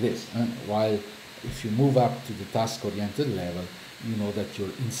doing this, while if you move up to the task-oriented level, you know that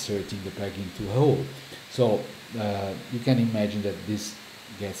you're inserting the peg into a hole. So you can imagine that this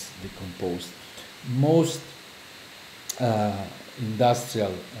gets decomposed. Most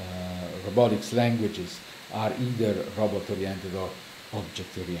industrial robotics languages are either robot-oriented or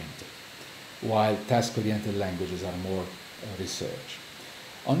object-oriented, while task-oriented languages are more research.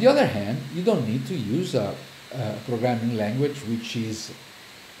 On the other hand, you don't need to use a programming language which is,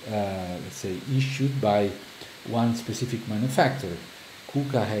 let's say, issued by one specific manufacturer.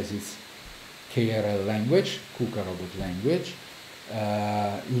 KUKA has its KRL language, KUKA robot language.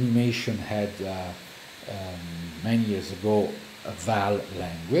 Unimation had many years ago a VAL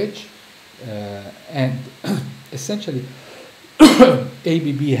language, and essentially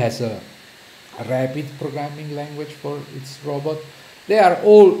ABB has a rapid programming language for its robot. They are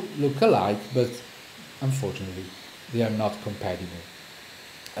all look alike, but unfortunately they are not compatible.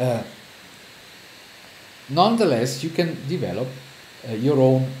 Nonetheless, you can develop your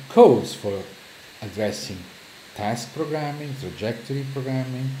own codes for addressing task programming, trajectory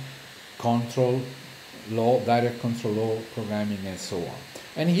programming, control law, direct control law programming, and so on.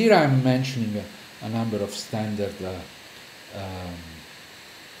 And here I'm mentioning a number of standard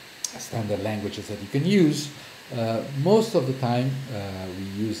languages that you can use. Most of the time we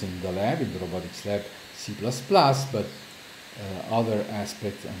use in the lab, in the robotics lab, C++, but other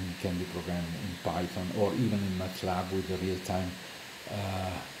aspects can be programmed in Python or even in MATLAB with the real-time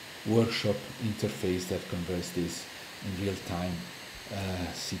workshop interface that converts this in real-time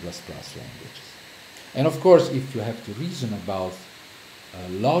C++ languages. And of course, if you have to reason about a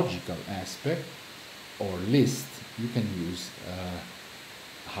logical aspect or list, you can use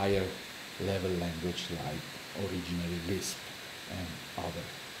a higher level language like originally Lisp and other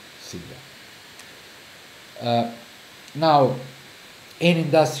similar. Now, in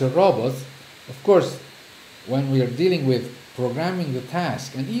industrial robots, of course, when we are dealing with programming the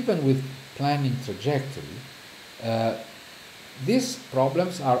task and even with planning trajectory, these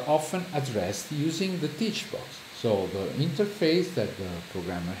problems are often addressed using the teach box. So the interface that the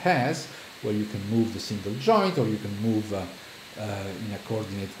programmer has, where you can move the single joint, or you can move in a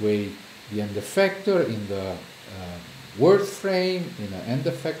coordinate way the end effector in the word frame, in an end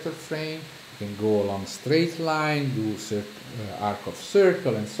effector frame. You can go along straight line, do arc of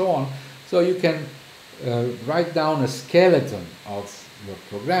circle, and so on. So you can write down a skeleton of your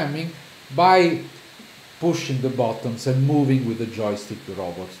programming by pushing the buttons and moving with the joystick the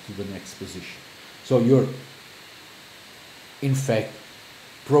robot to the next position. So you're, in fact,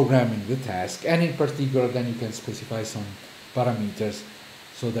 programming the task, and in particular then you can specify some parameters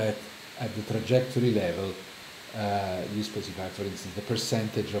so that at the trajectory level you specify, for instance, the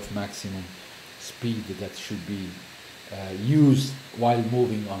percentage of maximum speed that should be used while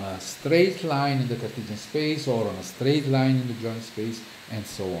moving on a straight line in the Cartesian space or on a straight line in the joint space, and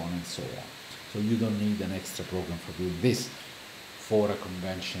so on and so on. So you don't need an extra program for doing this for a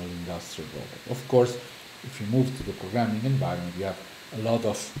conventional industrial robot. Of course, if you move to the programming environment, you have a lot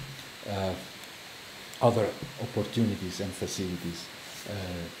of other opportunities and facilities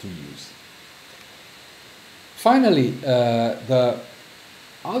to use. Finally, the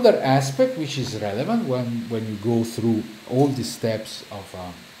other aspect which is relevant when you go through all the steps of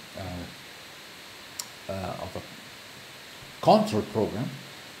a control program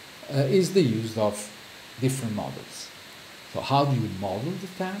is the use of different models. So how do you model the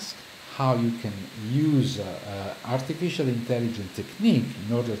task? How you can use artificial intelligence technique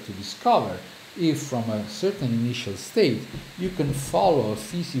in order to discover if from a certain initial state you can follow a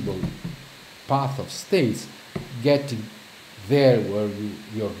feasible path of states getting there where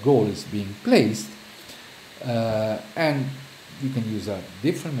your goal is being placed, and you can use a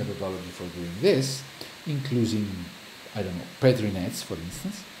different methodology for doing this, including, I don't know, Petri nets, for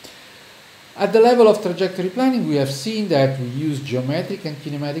instance. At the level of trajectory planning, we have seen that we use geometric and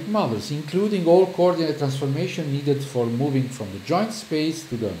kinematic models, including all coordinate transformation needed for moving from the joint space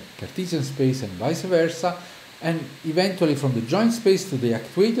to the Cartesian space and vice versa, and eventually from the joint space to the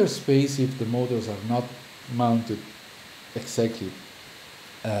actuator space if the motors are not mounted exactly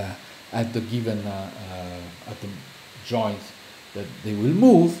at the given at the joint that they will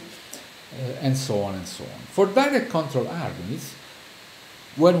move, and so on and so on. For direct control algorithms,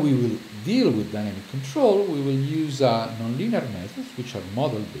 when we will deal with dynamic control, we will use nonlinear methods which are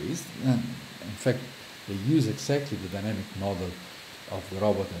model-based, and in fact they use exactly the dynamic model of the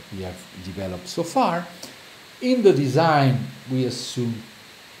robot that we have developed so far. In the design, we assume,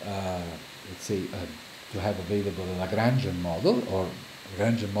 let's say, to have available a Lagrangian model or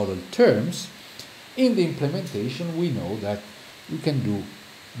Lagrangian model terms. In the implementation, we know that we can do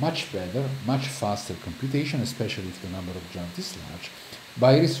much better, much faster computation, especially if the number of joints is large,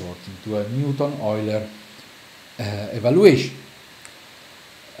 by resorting to a Newton-Euler evaluation.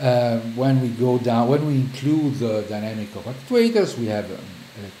 When we include the dynamic of actuators, we have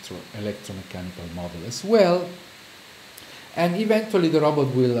an electromechanical model as well. And eventually the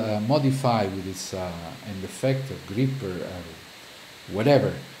robot will modify with its end effector, gripper,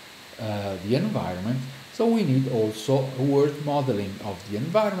 whatever, the environment. So we need also a word modeling of the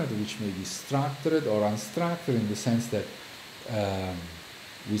environment, which may be structured or unstructured in the sense that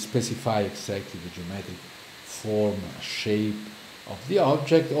we specify exactly the geometric form, shape of the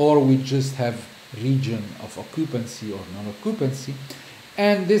object, or we just have region of occupancy or non-occupancy.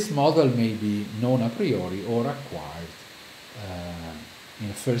 And this model may be known a priori or acquired in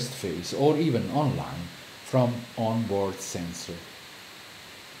a first phase, or even online from onboard sensor.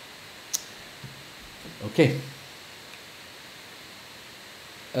 Okay.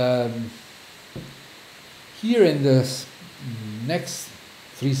 Here in the next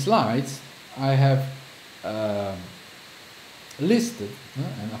 3 slides, I have listed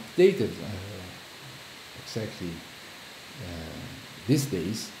and updated exactly these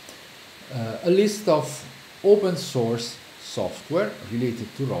days a list of open source software related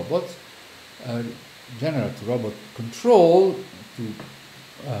to robots, general to robot control, to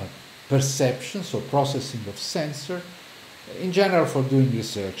perception, so processing of sensor, in general for doing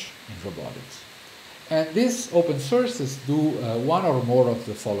research in robotics. And these open sources do one or more of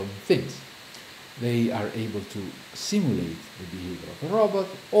the following things. They are able to simulate the behavior of a robot,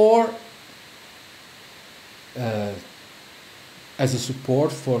 or as a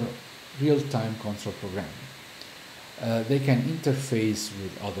support for real-time control programming. They can interface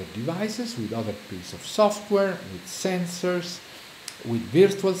with other devices, with other pieces of software, with sensors, with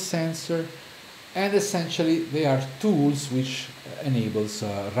virtual sensor, and essentially they are tools which enables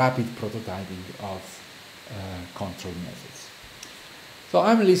rapid prototyping of control methods. So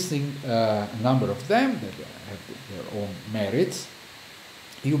I'm listing a number of them that have their own merits.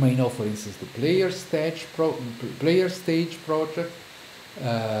 You may know, for instance, the player stage project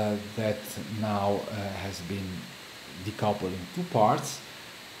that now has been decoupled in 2 parts.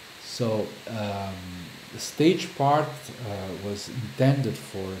 So the stage part was intended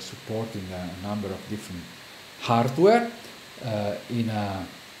for supporting a number of different hardware in a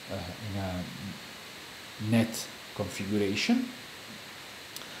net configuration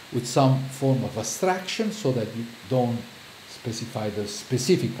with some form of abstraction, so that you don't specify the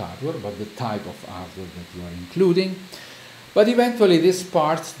specific hardware but the type of hardware that you are including. But eventually this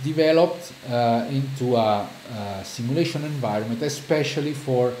part developed into a simulation environment, especially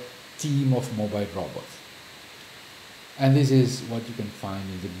for team of mobile robots. And this is what you can find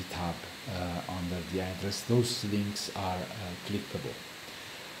in the GitHub under the address. Those links are clickable.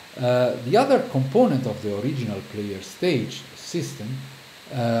 The other component of the original player stage system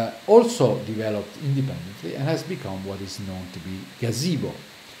also developed independently and has become what is known to be Gazebo,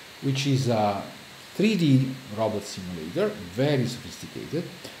 which is a 3D robot simulator, very sophisticated,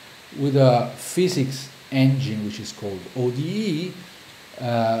 with a physics engine which is called ODE,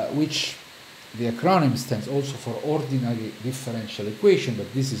 which the acronym stands also for ordinary differential equation,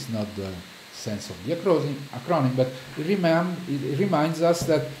 but this is not the sense of the acronym, but it reminds us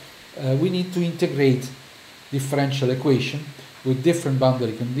that we need to integrate differential equation with different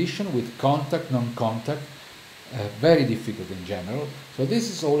boundary condition, with contact, non-contact, very difficult in general. So this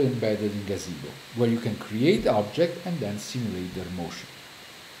is all embedded in Gazebo, where you can create object and then simulate their motion.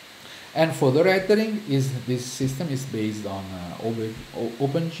 And for the rendering, this system is based on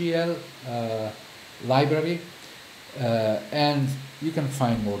OpenGL library, and you can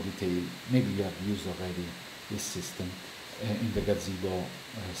find more detail. Maybe you have used already this system in the gazebo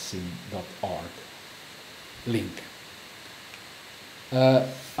sim.org link.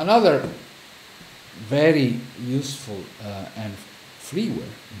 Another very useful and freeware,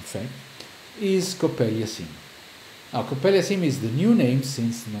 in fact, is Coppelia Sim. Now, Coppelia Sim is the new name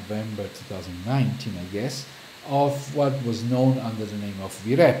since November 2019, I guess, of what was known under the name of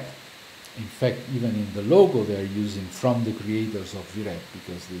VREP. In fact, even in the logo they are using from the creators of VREP,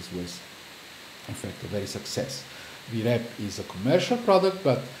 because this was, in fact, a very success. VREP is a commercial product,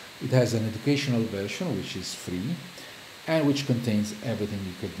 but it has an educational version which is free and which contains everything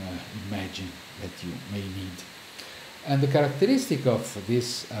you could imagine that you may need. And the characteristic of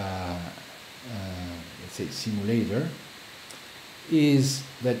this let's say simulator is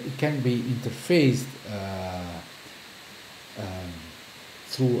that it can be interfaced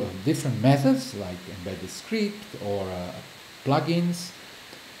through different methods like embedded script or plugins,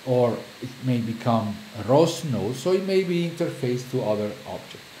 or it may become a ROS node, so it may be interfaced to other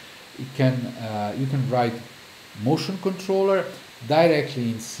objects. It can you can write motion controller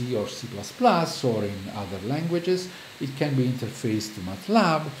directly in C or C++ or in other languages. It can be interfaced to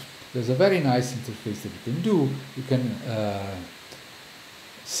MATLAB. There's a very nice interface that you can do. You can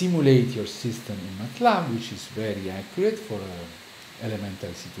simulate your system in MATLAB, which is very accurate for an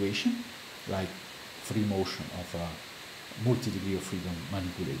elementary situation, like free motion of a multi-degree of freedom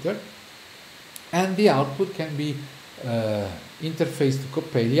manipulator. And the output can be interfaced to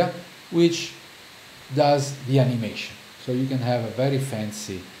Coppelia, which does the animation. So you can have a very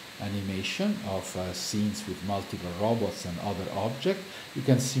fancy animation of scenes with multiple robots and other objects. You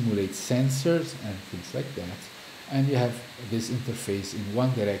can simulate sensors and things like that. And you have this interface in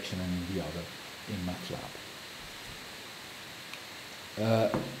one direction and in the other in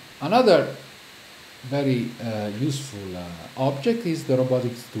MATLAB. Another very useful object is the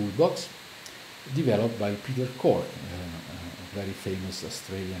Robotics toolbox, developed by Peter Cork, a very famous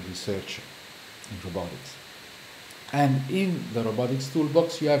Australian researcher in robotics. And in the Robotics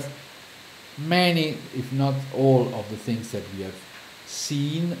toolbox you have many, if not all, of the things that we have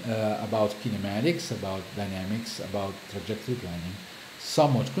seen about kinematics, about dynamics, about trajectory planning,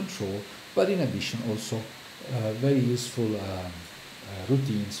 somewhat control, but in addition also very useful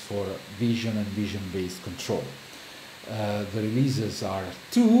routines for vision and vision-based control. The releases are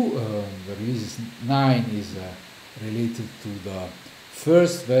two. The release 9 is related to the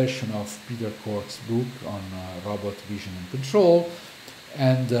first version of Peter Cork's book on robot vision and control,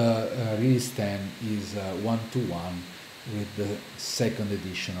 and release 10 is one-to-one with the second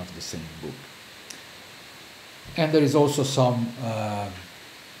edition of the same book. And there is also some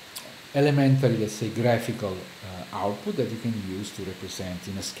elementary, let's say, graphical output that you can use to represent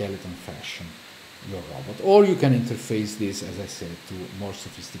in a skeleton fashion your robot. Or you can interface this, as I said, to more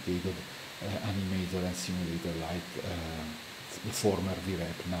sophisticated animator and simulator like the former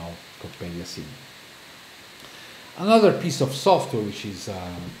VREP, now Coppelia Sim. Another piece of software which is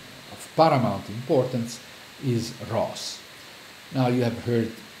of paramount importance is ROS. Now you have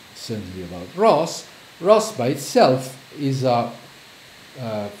heard certainly about ROS. ROS by itself is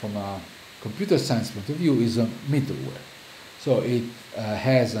from a computer science point of view, is a middleware. So it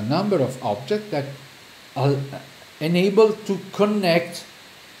has a number of objects that are enabled to connect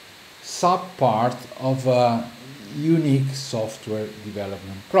sub-part of a unique software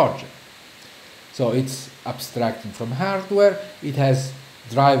development project. So it's abstracting from hardware, it has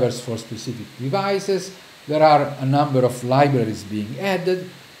drivers for specific devices, there are a number of libraries being added,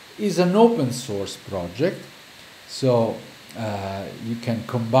 is an open source project, so you can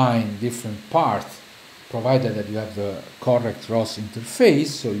combine different parts provided that you have the correct ROS interface,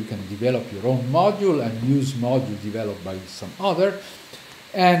 so you can develop your own module and use module developed by some other.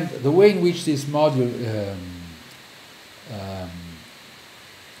 And the way in which this module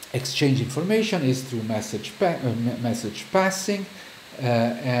exchange information is through message passing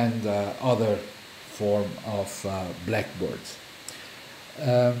and other form of blackboards.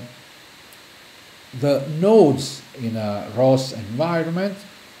 The nodes in a ROS environment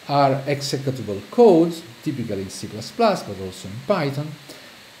are executable codes, typically in C++, but also in Python,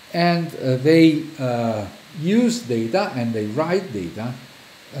 and they use data and they write data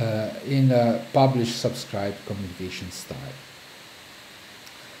in a publish-subscribe communication style.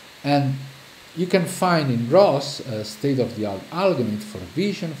 And you can find in ROS a state-of-the-art algorithm for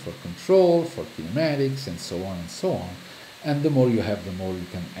vision, for control, for kinematics, and so on and so on. And the more you have, the more you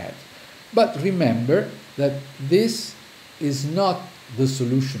can add. But remember that this is not the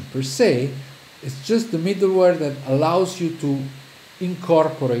solution per se, it's just the middleware that allows you to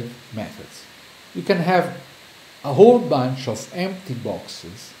incorporate methods. You can have a whole bunch of empty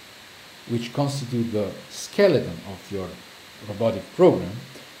boxes which constitute the skeleton of your robotic program,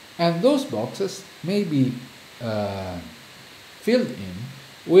 and those boxes may be filled in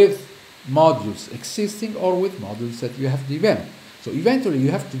with modules existing or with modules that you have developed. So eventually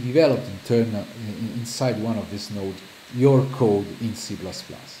you have to develop inside one of these nodes your code in C++.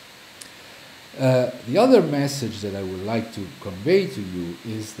 The other message that I would like to convey to you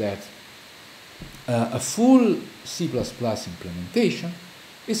is that a full C++ implementation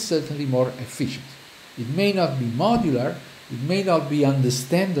is certainly more efficient. It may not be modular, it may not be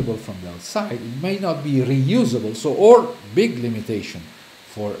understandable from the outside, it may not be reusable, so or big limitation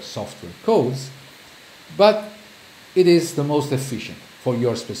for software codes, but it is the most efficient for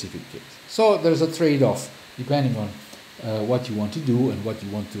your specific case. So there's a trade-off depending on what you want to do and what you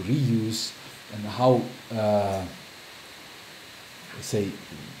want to reuse and how, say,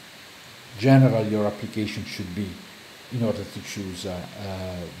 general your application should be in order to choose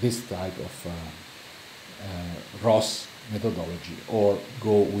this type of ROS methodology or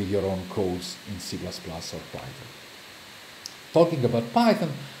go with your own codes in C++ or Python. Talking about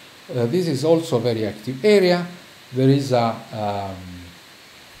Python, this is also a very active area. There is a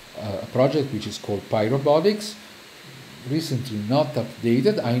project which is called Robotics, recently not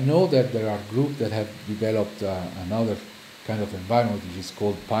updated. I know that there are groups that have developed another kind of environment which is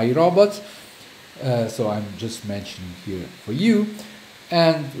called PyRobots, so I'm just mentioning here for you.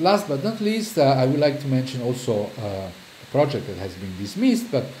 And last but not least, I would like to mention also a project that has been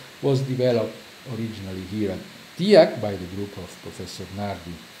dismissed but was developed originally here at TIAC by the group of Professor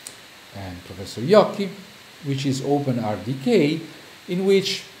Nardi and Professor Iocchi, which is OpenRDK, in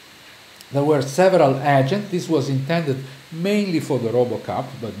which there were several agents. This was intended mainly for the RoboCup,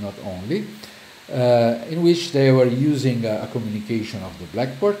 but not only, in which they were using a communication of the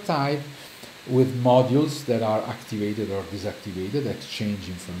Blackboard type with modules that are activated or deactivated, exchange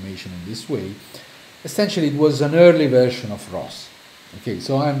information in this way. Essentially, it was an early version of ROS. Okay,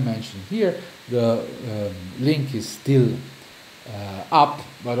 so I'm mentioning here, the link is still up,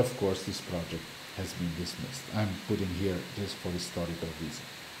 but of course this project has been dismissed. I'm putting here just for historical reasons.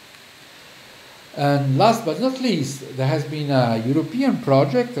 And last but not least, there has been a European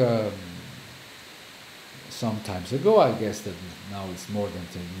project some times ago, I guess that now it's more than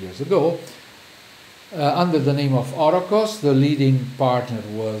 10 years ago, under the name of Orocos. The leading partner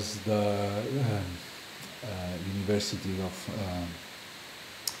was the University of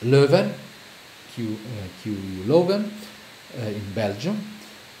Leuven, QU Leuven, in Belgium.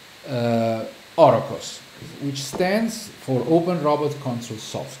 Orocos, which stands for Open Robot Control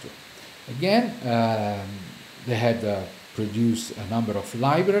Software. Again, they had produced a number of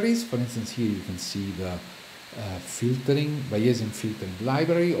libraries. For instance, here you can see the filtering, Bayesian filtering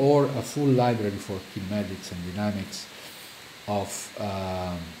library, or a full library for kinematics and dynamics of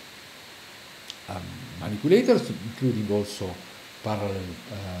manipulators, including also parallel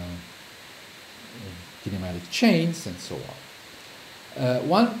kinematic chains and so on.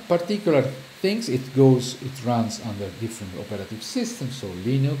 One particular thing, it runs under different operative systems, so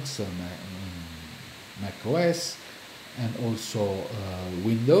Linux, Mac OS, and also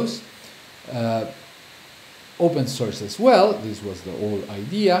Windows. Open source as well, this was the whole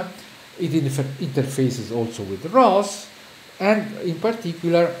idea. It interfaces also with ROS, and in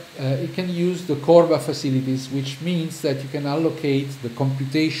particular, it can use the Corba facilities, which means that you can allocate the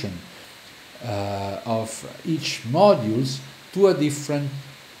computation of each modules to a different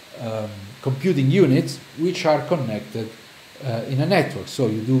computing units which are connected in a network. So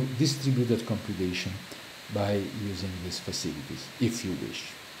you do distributed computation by using these facilities, if you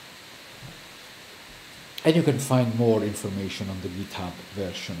wish. And you can find more information on the GitHub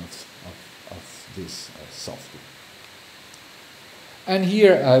version of this software. And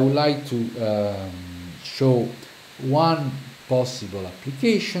here I would like to show one possible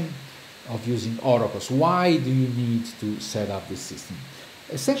application of using Oracles. Why do you need to set up this system?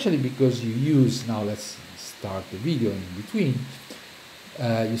 Essentially because you use, now let's start the video in between.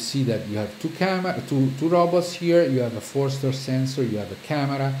 You see that you have two robots here, you have a force sensor, you have a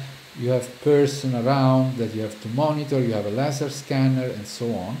camera, you have person around that you have to monitor, you have a laser scanner and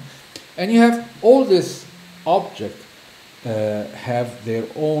so on. And you have all this object have their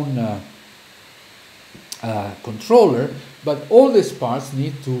own controller, but all these parts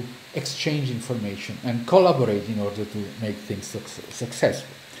need to exchange information and collaborate in order to make things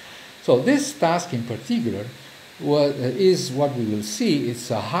successful. So this task in particular is what we will see.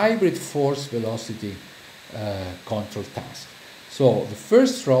 It's a hybrid force velocity control task. So the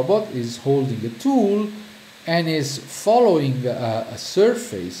first robot is holding a tool and is following a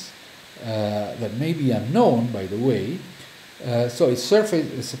surface that may be unknown, by the way. So its surface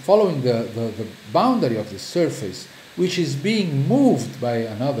is following the boundary of the surface, which is being moved by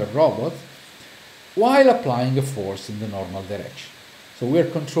another robot while applying a force in the normal direction. So we are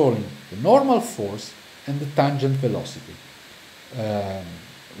controlling the normal force and the tangent velocity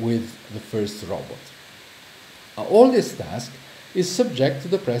with the first robot. All this task is subject to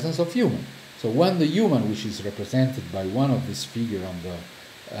the presence of human. So when the human, which is represented by one of these figures on the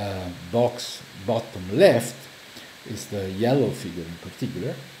box bottom left, is the yellow figure in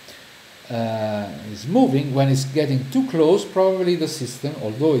particular, is moving, when it's getting too close, probably the system,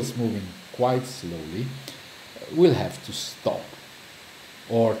 although it's moving quite slowly, will have to stop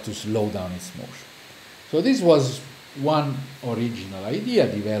or to slow down its motion. So this was one original idea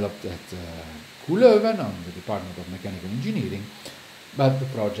developed at Leuven on the Department of Mechanical Engineering, but the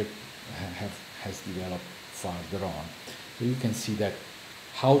project has developed farther on. So you can see that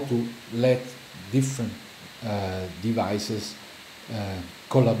how to let different devices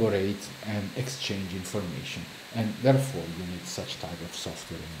collaborate and exchange information, and therefore you need such type of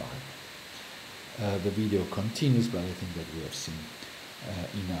software environment. The video continues, but I think that we have seen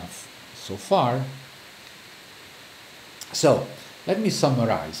enough so far. So let me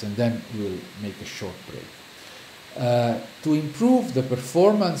summarize and then we'll make a short break. To improve the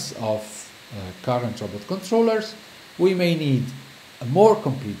performance of current robot controllers, we may need a more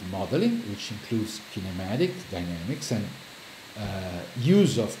complete modeling, which includes kinematic, dynamics, and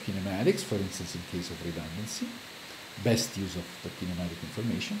use of kinematics, for instance, in case of redundancy, best use of the kinematic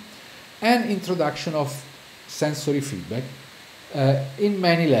information, and introduction of sensory feedback in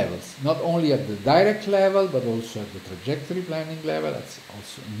many levels, not only at the direct level, but also at the trajectory planning level, that's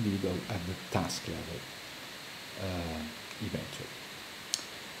also indeed at the task level eventually.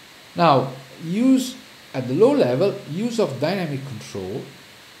 Now, use at the low level, use of dynamic control,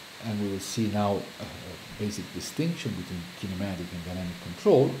 and we will see now a basic distinction between kinematic and dynamic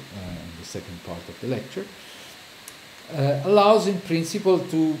control in the second part of the lecture, allows in principle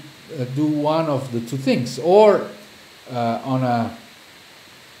to do one of the two things, or on a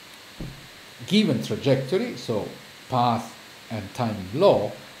given trajectory, so path and timing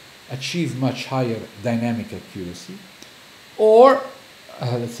law, achieve much higher dynamic accuracy, or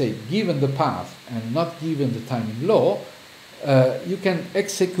let's say, given the path and not given the timing law, you can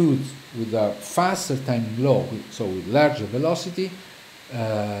execute with a faster timing law, so with larger velocity,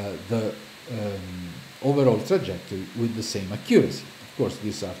 the overall trajectory with the same accuracy. Of course,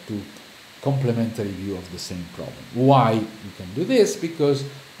 these are two complementary views of the same problem. Why you can do this? Because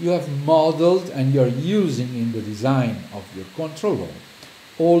you have modeled and you're using in the design of your control law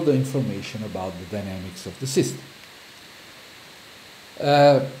all the information about the dynamics of the system.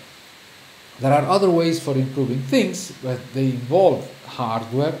 There are other ways for improving things, but they involve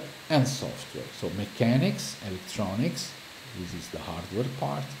hardware and software. So mechanics, electronics, this is the hardware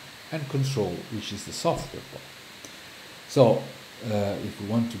part, and control, which is the software part. So if we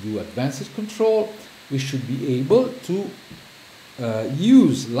want to do advanced control, we should be able to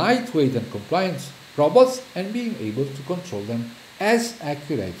use lightweight and compliant robots and being able to control them as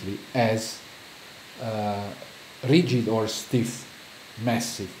accurately as rigid or stiff,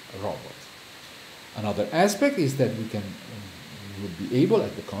 massive robots. Another aspect is that we would be able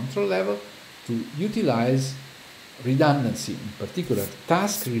at the control level to utilize redundancy, in particular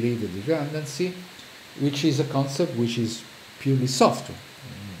task-related redundancy, which is a concept which is purely software.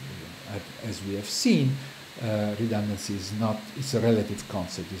 As we have seen, redundancy is not, it's a relative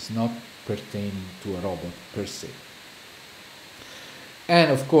concept, it's not pertaining to a robot per se. And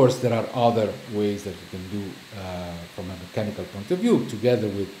of course, there are other ways that you can do from a mechanical point of view, together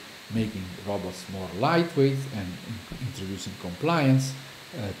with making robots more lightweight and introducing compliance,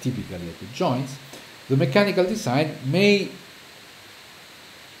 typically at the joints. The mechanical design may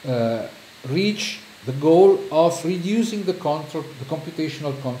reach the goal of reducing the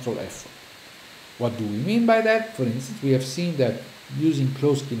computational control effort. What do we mean by that? For instance, we have seen that using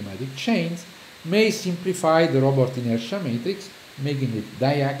closed kinematic chains may simplify the robot inertia matrix, making it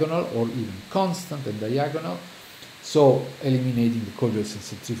diagonal or even constant and diagonal, so eliminating the coiled and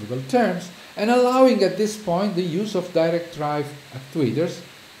centrifugal terms, and allowing at this point the use of direct drive actuators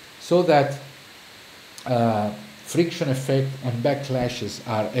so that friction effect and backlashes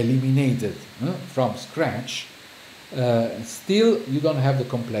are eliminated from scratch. Still, you don't have the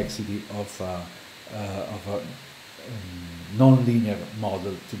complexity of a non-linear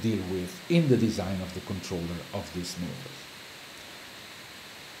model to deal with in the design of the controller of these motors.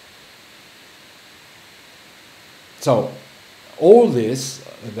 So, all this,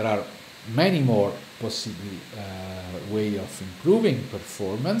 there are many more possible ways of improving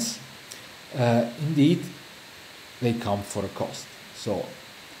performance. Indeed, they come for a cost. So,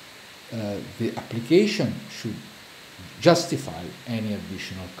 the application should justify any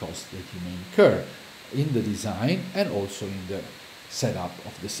additional cost that you may incur in the design and also in the setup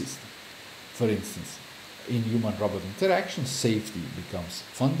of the system. For instance, in human-robot interaction, safety becomes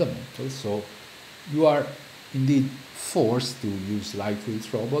fundamental, so you are indeed forced to use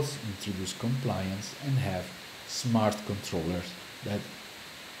lightweight robots, introduce compliance, and have smart controllers that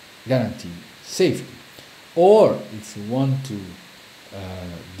guarantee safety. Or if you want to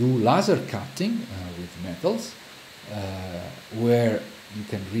do laser cutting with metals, where you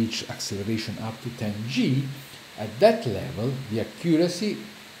can reach acceleration up to 10 g, at that level the accuracy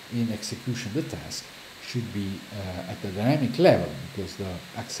in execution of the task should be at the dynamic level, because the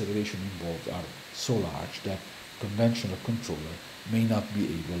acceleration involved are so large that conventional controller may not be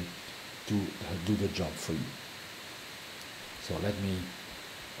able to do the job for you. So let me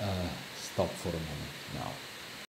stop for a moment now.